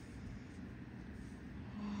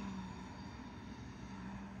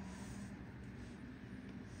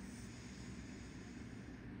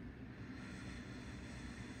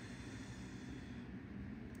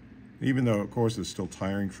 Even though, of course, it's still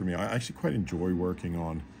tiring for me, I actually quite enjoy working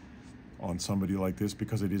on somebody like this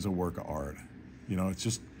because it is a work of art. You know, it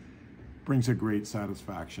just brings a great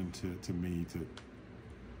satisfaction to me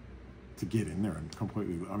to get in there and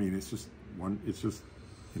completely, I mean, it's just,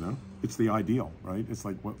 you know, it's the ideal, right? It's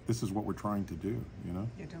like, this is what we're trying to do, you know?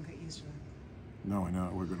 Yeah, don't get used to that. No, I know,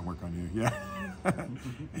 we're gonna work on you, yeah.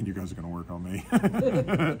 And you guys are gonna work on me.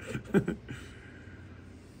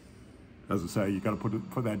 As I say, you gotta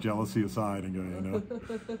put that jealousy aside and go, you know,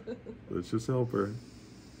 let's just help her.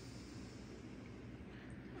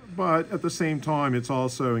 But at the same time, it's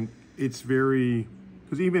very,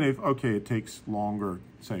 because even if, okay, it takes longer,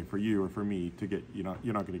 say for you or for me to get, you know,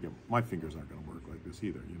 you're not gonna get, my fingers aren't gonna work like this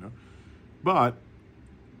either, you know? But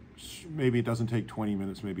maybe it doesn't take 20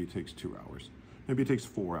 minutes, maybe it takes 2 hours. Maybe it takes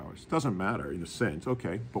 4 hours. Doesn't matter in a sense,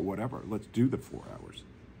 okay, but whatever, let's do the 4 hours.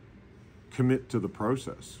 Commit to the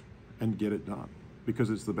process and get it done, because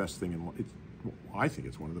it's the best thing in life. I think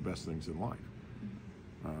it's one of the best things in life,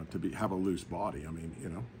 have a loose body. I mean, you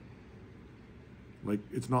know, like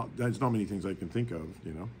there's not many things I can think of,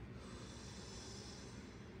 you know,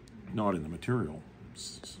 not in the material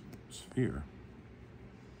sphere.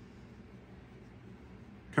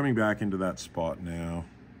 Coming back into that spot now.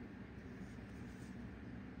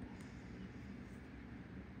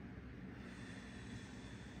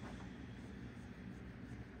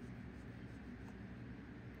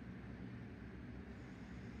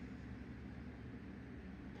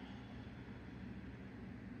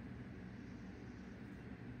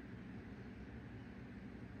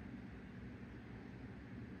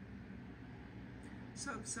 So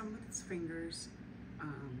if someone's fingers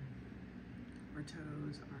or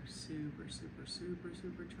toes are super, super, super,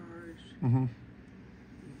 super charged, Mm-hmm.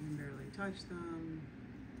 you can barely touch them,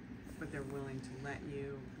 but they're willing to let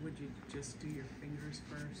you, would you just do your fingers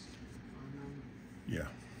first on them? Yeah. Yeah.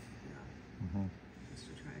 Mm-hmm. Just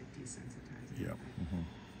to try to desensitize it. Yeah. Mm-hmm.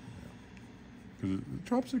 Because the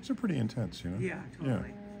chopsticks are pretty intense, you know? Yeah, totally.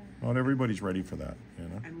 Yeah. Not everybody's ready for that, you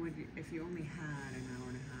know? And would you, if you only had an hour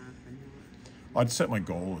and a half and you I'd set my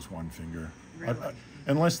goal as one finger. Really?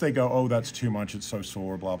 Unless they go, oh, that's too much, it's so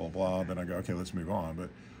sore, blah, blah, blah, then I go, okay, let's move on. But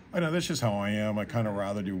I know that's just how I am. I kind of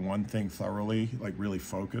rather do one thing thoroughly, like really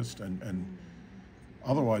focused. And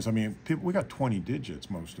otherwise, I mean, we got 20 digits,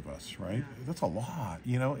 most of us, right? Yeah. That's a lot,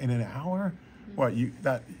 you know, in an hour. What, you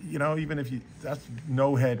know, even if that's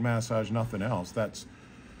no head massage, nothing else, that's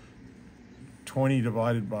 20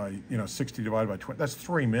 divided by, 60 divided by 20, that's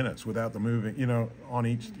 3 minutes without the moving, on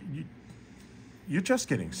each. You're just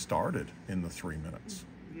getting started in the 3 minutes.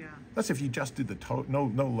 Yeah. That's if you just did the toe, no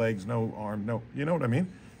legs, no arm, no, you know what I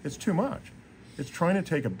mean? It's too much. It's trying to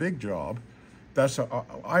take a big job.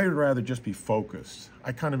 I'd rather just be focused.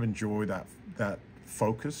 I kind of enjoy that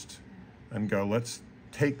focused and go, let's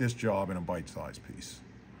take this job in a bite-sized piece.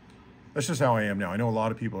 That's just how I am now. I know a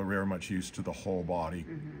lot of people are very much used to the whole body.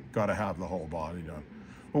 Got to have the whole body done.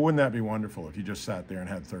 Well, wouldn't that be wonderful if you just sat there and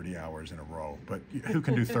had 30 hours in a row? But who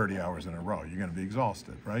can do 30 hours in a row? You're going to be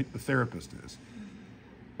exhausted, right? The therapist is.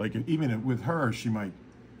 Like, even with her,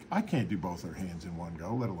 I can't do both her hands in one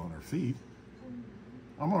go, let alone her feet.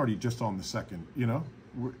 I'm already just on the second,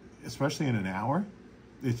 especially in an hour.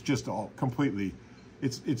 It's just all completely,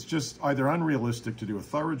 it's just either unrealistic to do a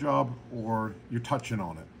thorough job or you're touching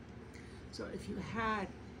on it. So if you had,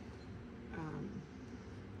 I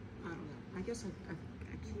don't know, I guess I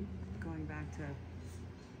keep going back to,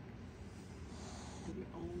 do we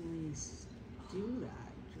only do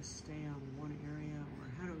that? Just stay on one area? Or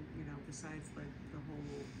how do, besides like the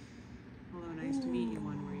whole, hello, nice to meet you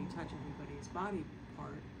one where you touch everybody's body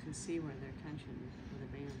part to see where their tension, where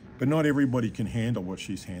the bands are. But not everybody can handle what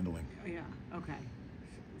she's handling. Oh, yeah, okay.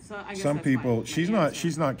 So I guess some that's people, my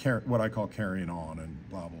she's not what I call carrying on and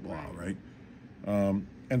blah, blah, blah, right?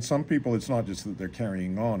 And some people, it's not just that they're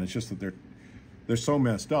carrying on, it's just that they're so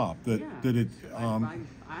messed up that it.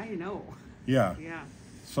 I know. Yeah. Yeah.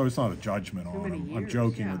 So it's not a judgment on them. I'm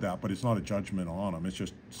joking with that, but it's not a judgment on them. It's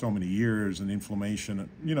just so many years and inflammation.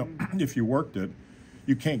 If you worked it,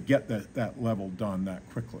 you can't get that level done that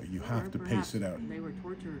quickly. You have to pace it out. They were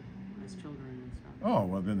tortured as children and stuff. Oh,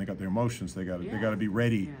 well, then they got their emotions. They got to be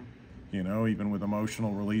ready. Yeah. Even with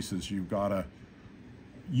emotional releases, you got to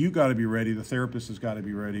be ready. The therapist has got to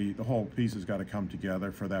be ready. The whole piece has got to come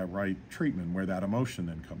together for that right treatment where that emotion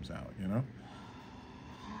then comes out,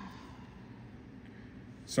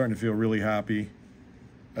 Starting to feel really happy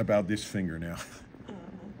about this finger now.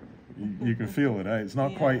 You can feel it. It's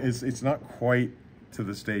not quite. It's not quite to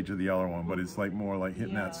the stage of the other one, but it's like more like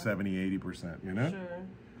hitting that 70-80%. Sure.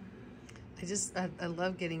 I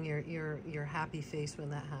love getting your happy face when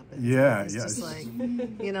that happens. Yeah, it's yeah. just like,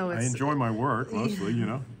 you know, I enjoy my work mostly, you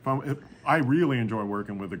know. I really enjoy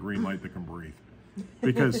working with a green light that can breathe,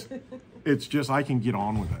 because it's just, I can get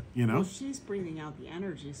on with it, you know. Well, she's breathing out the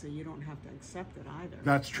energy, so you don't have to accept it either.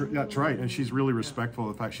 That's true. That's right. And she's really respectful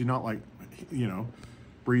of the fact she's not like, you know,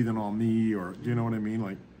 breathing on me, or, do you know what I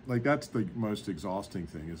mean? Like that's the most exhausting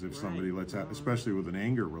thing, is if somebody lets out, especially with an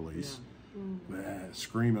anger release,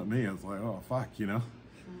 scream at me. It's like, oh fuck, you know,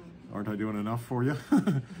 aren't I doing enough for you?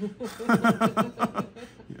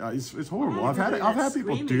 Yeah, it's horrible. I've had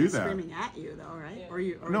people do that. Screaming at you though, right?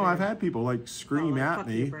 Yeah. Or no, I've had people like scream like, at fuck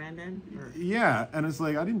me. you, Brandon. Or, Yeah, and it's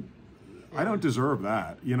like, I don't deserve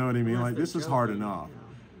that. You know what I mean? unless Like, they're this is hard joking, enough. you know,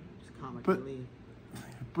 it's comic But- relief.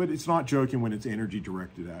 But it's not joking when it's energy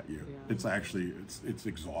directed at you. Yeah. It's actually, it's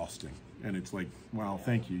exhausting. And it's like, wow,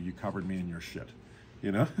 thank you. You covered me in your shit.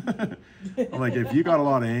 You know? I'm like, if you got a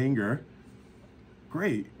lot of anger,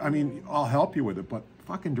 great. I mean, I'll help you with it, but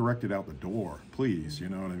fucking direct it out the door, please. You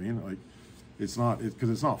know what I mean? Like, it's not, because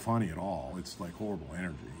it's not funny at all. It's like horrible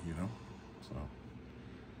energy, you know? So.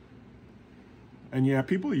 And yeah,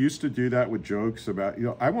 people used to do that with jokes about, you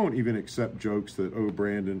know, I won't even accept jokes that, oh,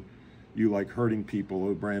 Brandon, you like hurting people.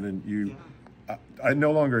 Oh, Brandon, you, I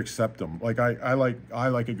no longer accept them. Like, I like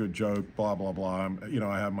a good joke, blah, blah, blah. You know,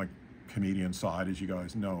 I have my comedian side, as you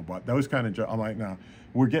guys know, but those kind of jokes, I'm like, no,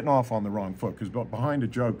 we're getting off on the wrong foot, because behind a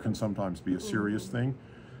joke can sometimes be a serious thing.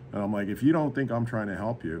 And I'm like, if you don't think I'm trying to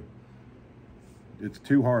help you, it's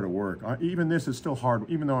too hard to work. Even this is still hard,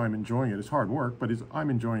 even though I'm enjoying it. It's hard work, but I'm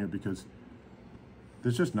enjoying it because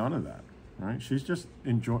there's just none of that, right? She's just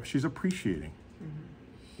she's appreciating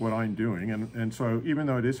what I'm doing. And so even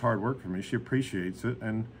though it is hard work for me, she appreciates it,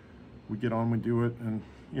 and we get on, we do it, and,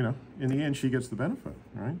 you know, in the end, she gets the benefit,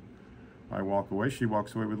 right? I walk away, she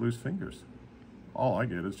walks away with loose fingers. All I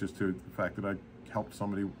get is just the fact that I helped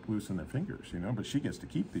somebody loosen their fingers, you know, but she gets to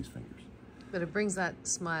keep these fingers. But it brings that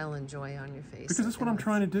smile and joy on your face. Because that's what I'm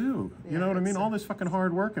trying to do. You know what I mean? it's All this fucking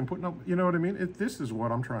hard work and putting up, you know what I mean? This is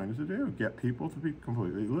what I'm trying to do, get people to be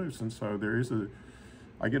completely loose. And so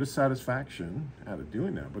I get a satisfaction out of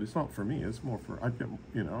doing that, but it's not for me. It's more for,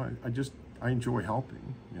 I enjoy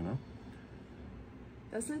helping, you know?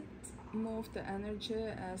 Does it move the energy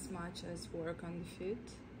as much as work on the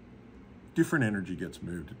feet? Different energy gets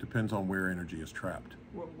moved. It depends on where energy is trapped.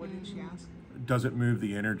 What did she ask? Does it move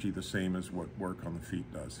the energy the same as what work on the feet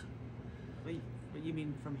does? But you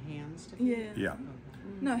mean from hands to feet? Yeah. Yeah.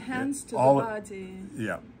 No, hands to the all body.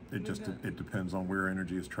 Yeah. It depends on where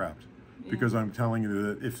energy is trapped. Because I'm telling you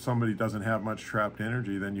that if somebody doesn't have much trapped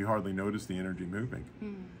energy, then you hardly notice the energy moving.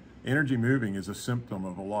 Energy moving is a symptom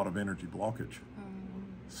of a lot of energy blockage.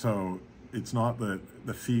 So it's not that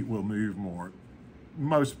the feet will move more.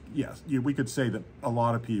 We could say that a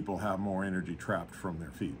lot of people have more energy trapped from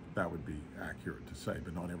their feet. That would be accurate to say,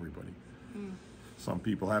 but not everybody. Some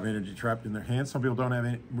people have energy trapped in their hands. Some people don't have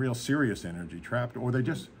any real serious energy trapped, or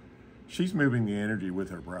she's moving the energy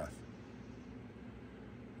with her breath.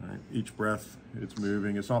 Right? Each breath, it's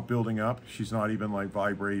moving. It's not building up. She's not even like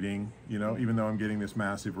vibrating, you know, even though I'm getting this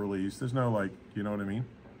massive release. There's no like, you know what I mean?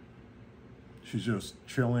 She's just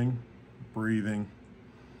chilling, breathing.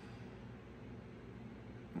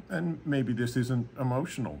 And maybe this isn't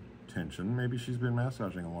emotional tension. Maybe she's been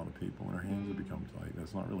massaging a lot of people and her hands have become tight.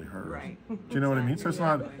 That's not really her. Right. Do you know what I mean? So it's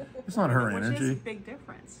not her energy. Which is a big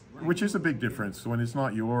difference. Right? Which is a big difference when it's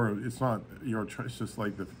not your choice. It's just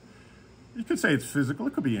like you could say it's physical.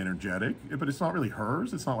 It could be energetic, but it's not really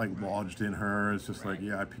hers. It's not like lodged in her. It's just like,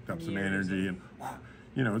 I picked up some energy, and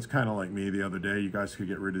you know, it's kind of like me the other day. You guys could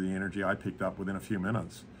get rid of the energy I picked up within a few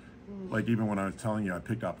minutes. Like even when I was telling you I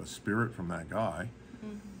picked up a spirit from that guy,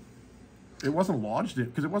 it wasn't lodged in,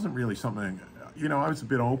 because it wasn't really something, you know, I was a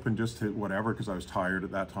bit open just to whatever, because I was tired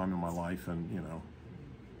at that time in my life, and, you know,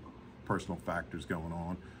 personal factors going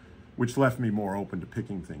on, which left me more open to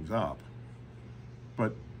picking things up.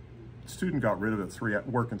 But the student got rid of it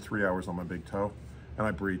working 3 hours on my big toe, and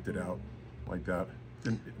I breathed it out like that.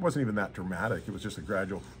 And it wasn't even that dramatic. It was just a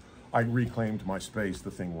gradual, I reclaimed my space, the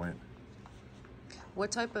thing went. What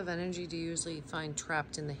type of energy do you usually find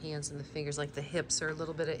trapped in the hands and the fingers? Like the hips, or a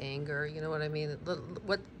little bit of anger, you know what I mean?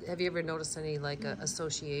 What have you ever noticed any like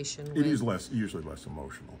association with? It is usually less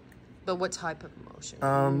emotional. But what type of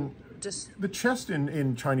emotion? Just the chest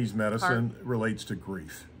in Chinese medicine relates to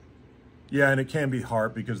grief. Yeah, and it can be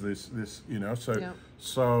heart, because this you know,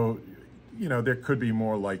 so you know, there could be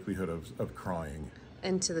more likelihood of crying.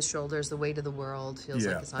 into the shoulders, the weight of the world feels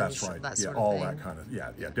like it's on that's your right. that Yeah, sort of all thing. that kind of,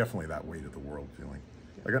 definitely that weight of the world feeling.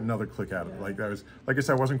 I got another click out of it. Like I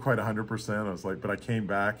said, I wasn't quite 100%. I was like, but I came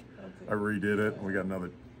back, I redid it, and we got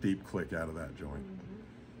another deep click out of that joint.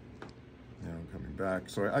 You know, coming back.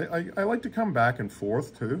 So I like to come back and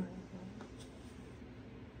forth too.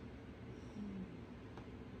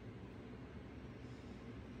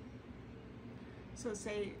 So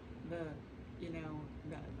say the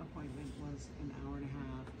appointment was an hour and a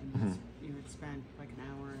half, and you had spent like an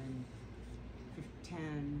hour and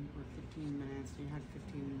 10 or 15 minutes, and you had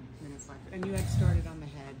 15 minutes left, and you had started on the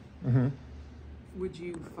head. Would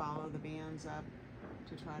you follow the bands up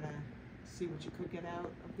to try to see what you could get out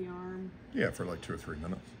of the arm? Yeah, for like 2 or 3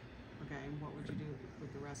 minutes. Okay, and what would you do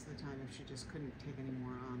with the rest of the time if she just couldn't take any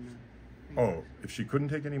more on the Oh, if she couldn't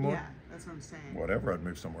take any more? Yeah, that's what I'm saying. Whatever, I'd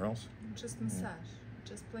move somewhere else. Just massage.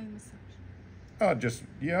 Just plain massage.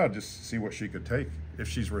 Just see what she could take if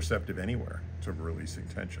she's receptive anywhere to releasing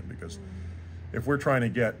tension. Because if we're trying to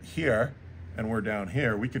get here and we're down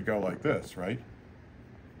here, we could go like this, right?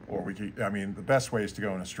 Or we could, I mean, the best way is to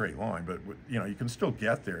go in a straight line, but you know, you can still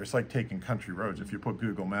get there. It's like taking country roads. If you put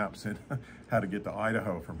Google Maps in how to get to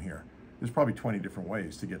Idaho from here, there's probably 20 different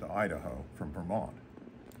ways to get to Idaho from Vermont.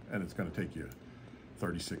 And it's going to take you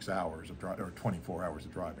 36 hours of driving, or 24 hours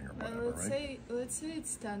of driving, or whatever, let's say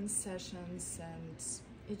it's 10 sessions, and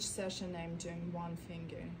each session I'm doing one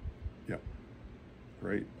finger. Yeah,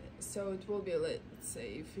 great. So it will be, let's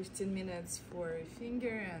say, 15 minutes for a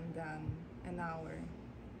finger, and then an hour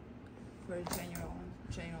for a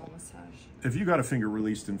general massage. If you got a finger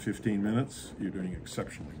released in 15 minutes, you're doing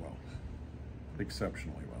exceptionally well.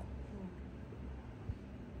 Exceptionally well.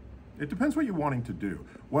 It depends what you're wanting to do.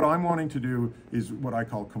 What I'm wanting to do is what I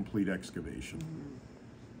call complete excavation.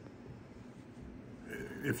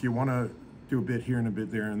 If you want to do a bit here and a bit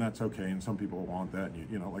there, and that's okay, and some people want that, and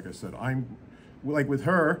you know, like I said, I'm, like with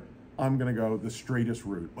her, I'm going to go the straightest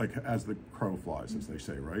route, like as the crow flies, as they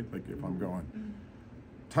say, right? Like if I'm going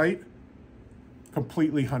tight,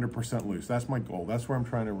 completely 100% loose. That's my goal. That's where I'm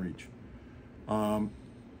trying to reach.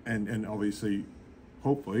 And obviously,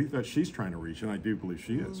 hopefully that she's trying to reach, and I do believe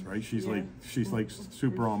she is, right? She's like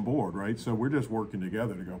super on board, right? So we're just working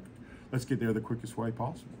together to go, let's get there the quickest way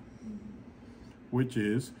possible. Which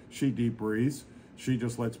is, she deep breathes, she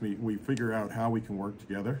just lets me, we figure out how we can work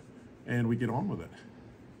together, and we get on with it.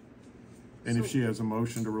 And if she has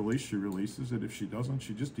emotion to release, she releases it. If she doesn't,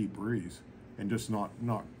 she just deep breathes and just not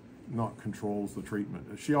controls the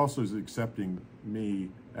treatment. She also is accepting me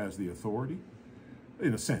as the authority.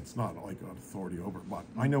 In a sense, not like an authority over, but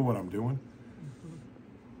I know what I'm doing.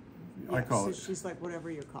 Yeah, I call so it. She's like, whatever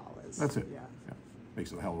your call is. That's it. Yeah.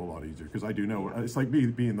 Makes it a hell of a lot easier, because I do know, it's like me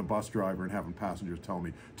being the bus driver and having passengers tell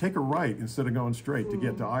me, take a right instead of going straight to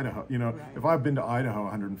get to Idaho. You know, if I've been to Idaho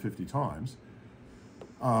 150 times,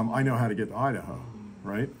 I know how to get to Idaho,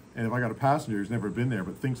 right? And if I got a passenger who's never been there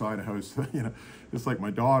but thinks Idaho's, you know, it's like my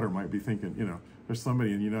daughter might be thinking, you know, there's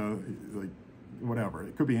somebody, and you know, like whatever.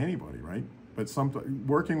 It could be anybody, right? But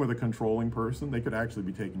working with a controlling person, they could actually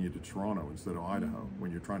be taking you to Toronto instead of Idaho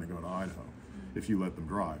when you're trying to go to Idaho, if you let them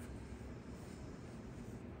drive.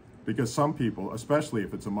 Because some people, especially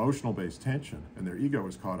if it's emotional-based tension, and their ego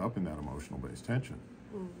is caught up in that emotional-based tension.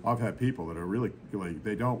 I've had people that are really, like,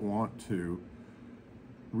 they don't want to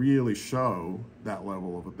really show that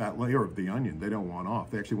level of, that layer of the onion. They don't want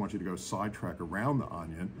off. They actually want you to go sidetrack around the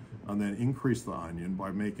onion and then increase the onion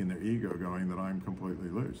by making their ego going that I'm completely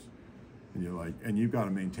loose. And you're like, and you've got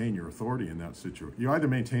to maintain your authority in that situation. You either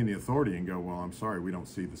maintain the authority and go, well, I'm sorry, we don't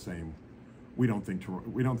see the same, we don't think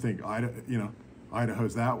Idaho, you know,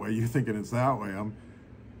 Idaho's that way. You're thinking it's that way. I'm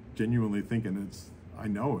genuinely thinking I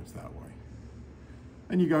know it's that way.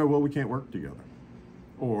 And you go, well, we can't work together.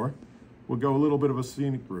 Or we'll go a little bit of a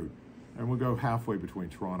scenic route, and we'll go halfway between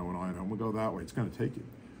Toronto and Idaho, and we'll go that way. It's going to take you.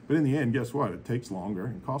 But in the end, guess what? It takes longer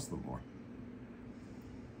and costs them more.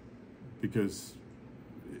 Because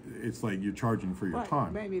it's like you're charging for your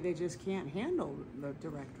time. Maybe they just can't handle the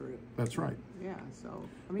direct route. That's right. Yeah, so I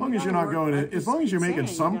As mean, long as you're not going, as long as you're making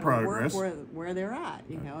some progress. Where they're at,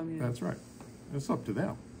 you know. I mean, that's right. It's up to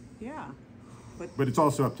them. Yeah, but it's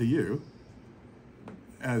also up to you.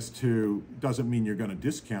 As to, doesn't mean you're going to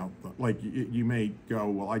discount. Like you may go,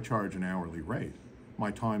 well, I charge an hourly rate.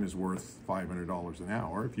 My time is worth $500 an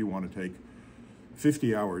hour. If you want to take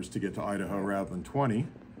 50 hours to get to Idaho rather than 20,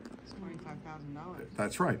 it's $25,000.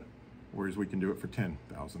 That's right. Whereas we can do it for $10,000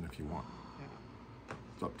 if you want. Yeah.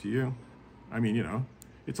 It's up to you. I mean, you know,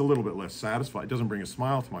 it's a little bit less satisfying. It doesn't bring a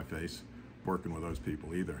smile to my face working with those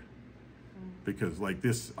people either. Because like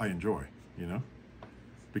this, I enjoy, you know,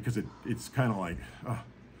 because it's kind of like,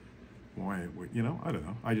 why, you know, I don't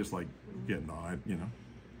know. I just like getting on, you know,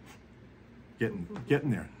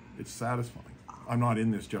 getting there. It's satisfying. I'm not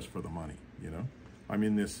in this just for the money, you know. I'm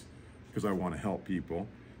in this because I want to help people,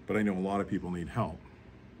 but I know a lot of people need help.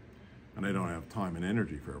 And I don't have time and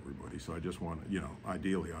energy for everybody, so I just want to, you know,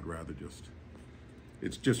 ideally I'd rather just,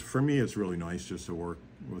 it's just, for me, it's really nice just to work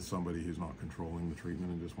with somebody who's not controlling the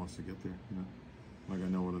treatment and just wants to get there, you know, like I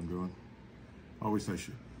know what I'm doing. I always say,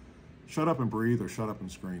 shut up and breathe or shut up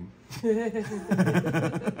and scream.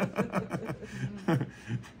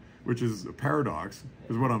 Which is a paradox,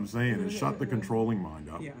 because what I'm saying is shut the controlling mind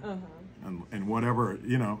up. Yeah. And whatever,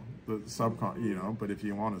 you know, the you know, but if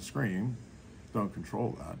you want to scream, don't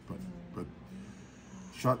control that, but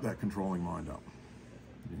shut that controlling mind up,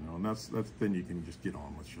 you know, and that's then you can just get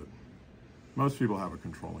on with shit. Most people have a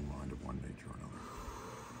controlling mind of one nature or another.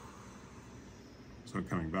 So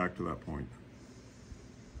coming back to that point.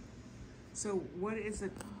 So what is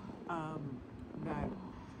it that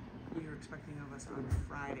you're expecting of us on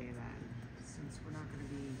Friday then? Since we're not going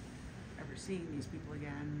to be ever seeing these people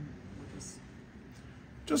again, we'll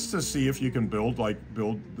just to see if you can build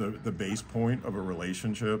the base point of a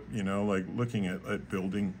relationship, you know, like looking at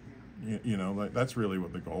building, you know, like that's really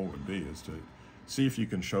what the goal would be, is to see if you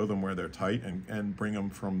can show them where they're tight and bring them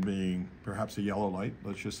from being perhaps a yellow light,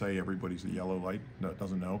 let's just say everybody's a yellow light that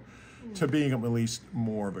doesn't know, to being at least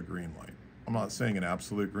more of a green light. I'm not saying an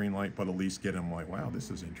absolute green light, but at least get them like, wow, this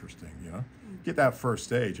is interesting, you know? Get that first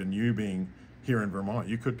stage, and you being here in Vermont,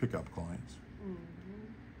 you could pick up clients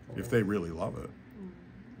if they really love it.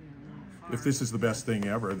 If this is the best thing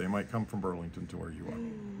ever, they might come from Burlington to where you are.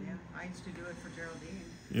 Yeah, I used to do it for Geraldine.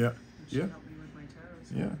 Yeah, She helped me with my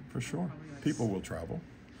toes. yeah, for sure. People will travel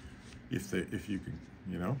if you can,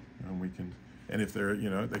 you know, and we can, and if they're, you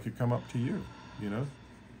know, they could come up to you, you know,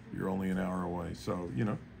 you're only an hour away, so you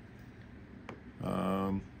know.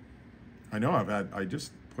 I know I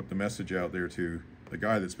just put the message out there to the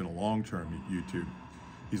guy that's been a long-term YouTube.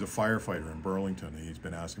 He's a firefighter in Burlington, and he's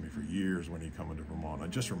been asking me for years when he'd come into Vermont. I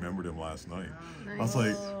just remembered him last night. Nice.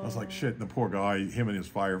 I was like, shit. The poor guy, him and his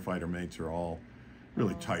firefighter mates are all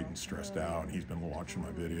really tight and stressed out, and he's been watching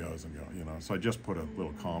my videos and you know. So I just put a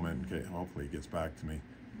little comment. Okay, hopefully he gets back to me,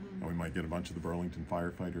 and we might get a bunch of the Burlington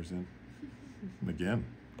firefighters in. And again,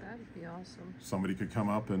 That'd be awesome. somebody could come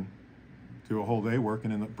up and do a whole day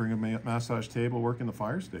working bring a massage table, work in the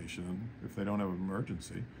fire station, and if they don't have an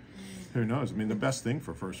emergency. Who knows? I mean, the best thing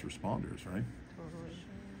for first responders, right? Totally.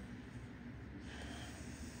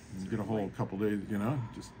 You get a whole couple days, you know,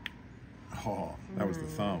 just, oh, that was the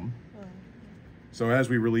thumb. So as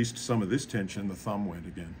we released some of this tension, the thumb went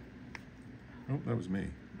again. Oh, that was me.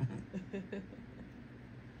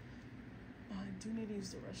 I do need to use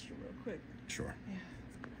the restroom real quick. Sure. Yeah.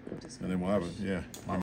 And then we'll have it, yeah.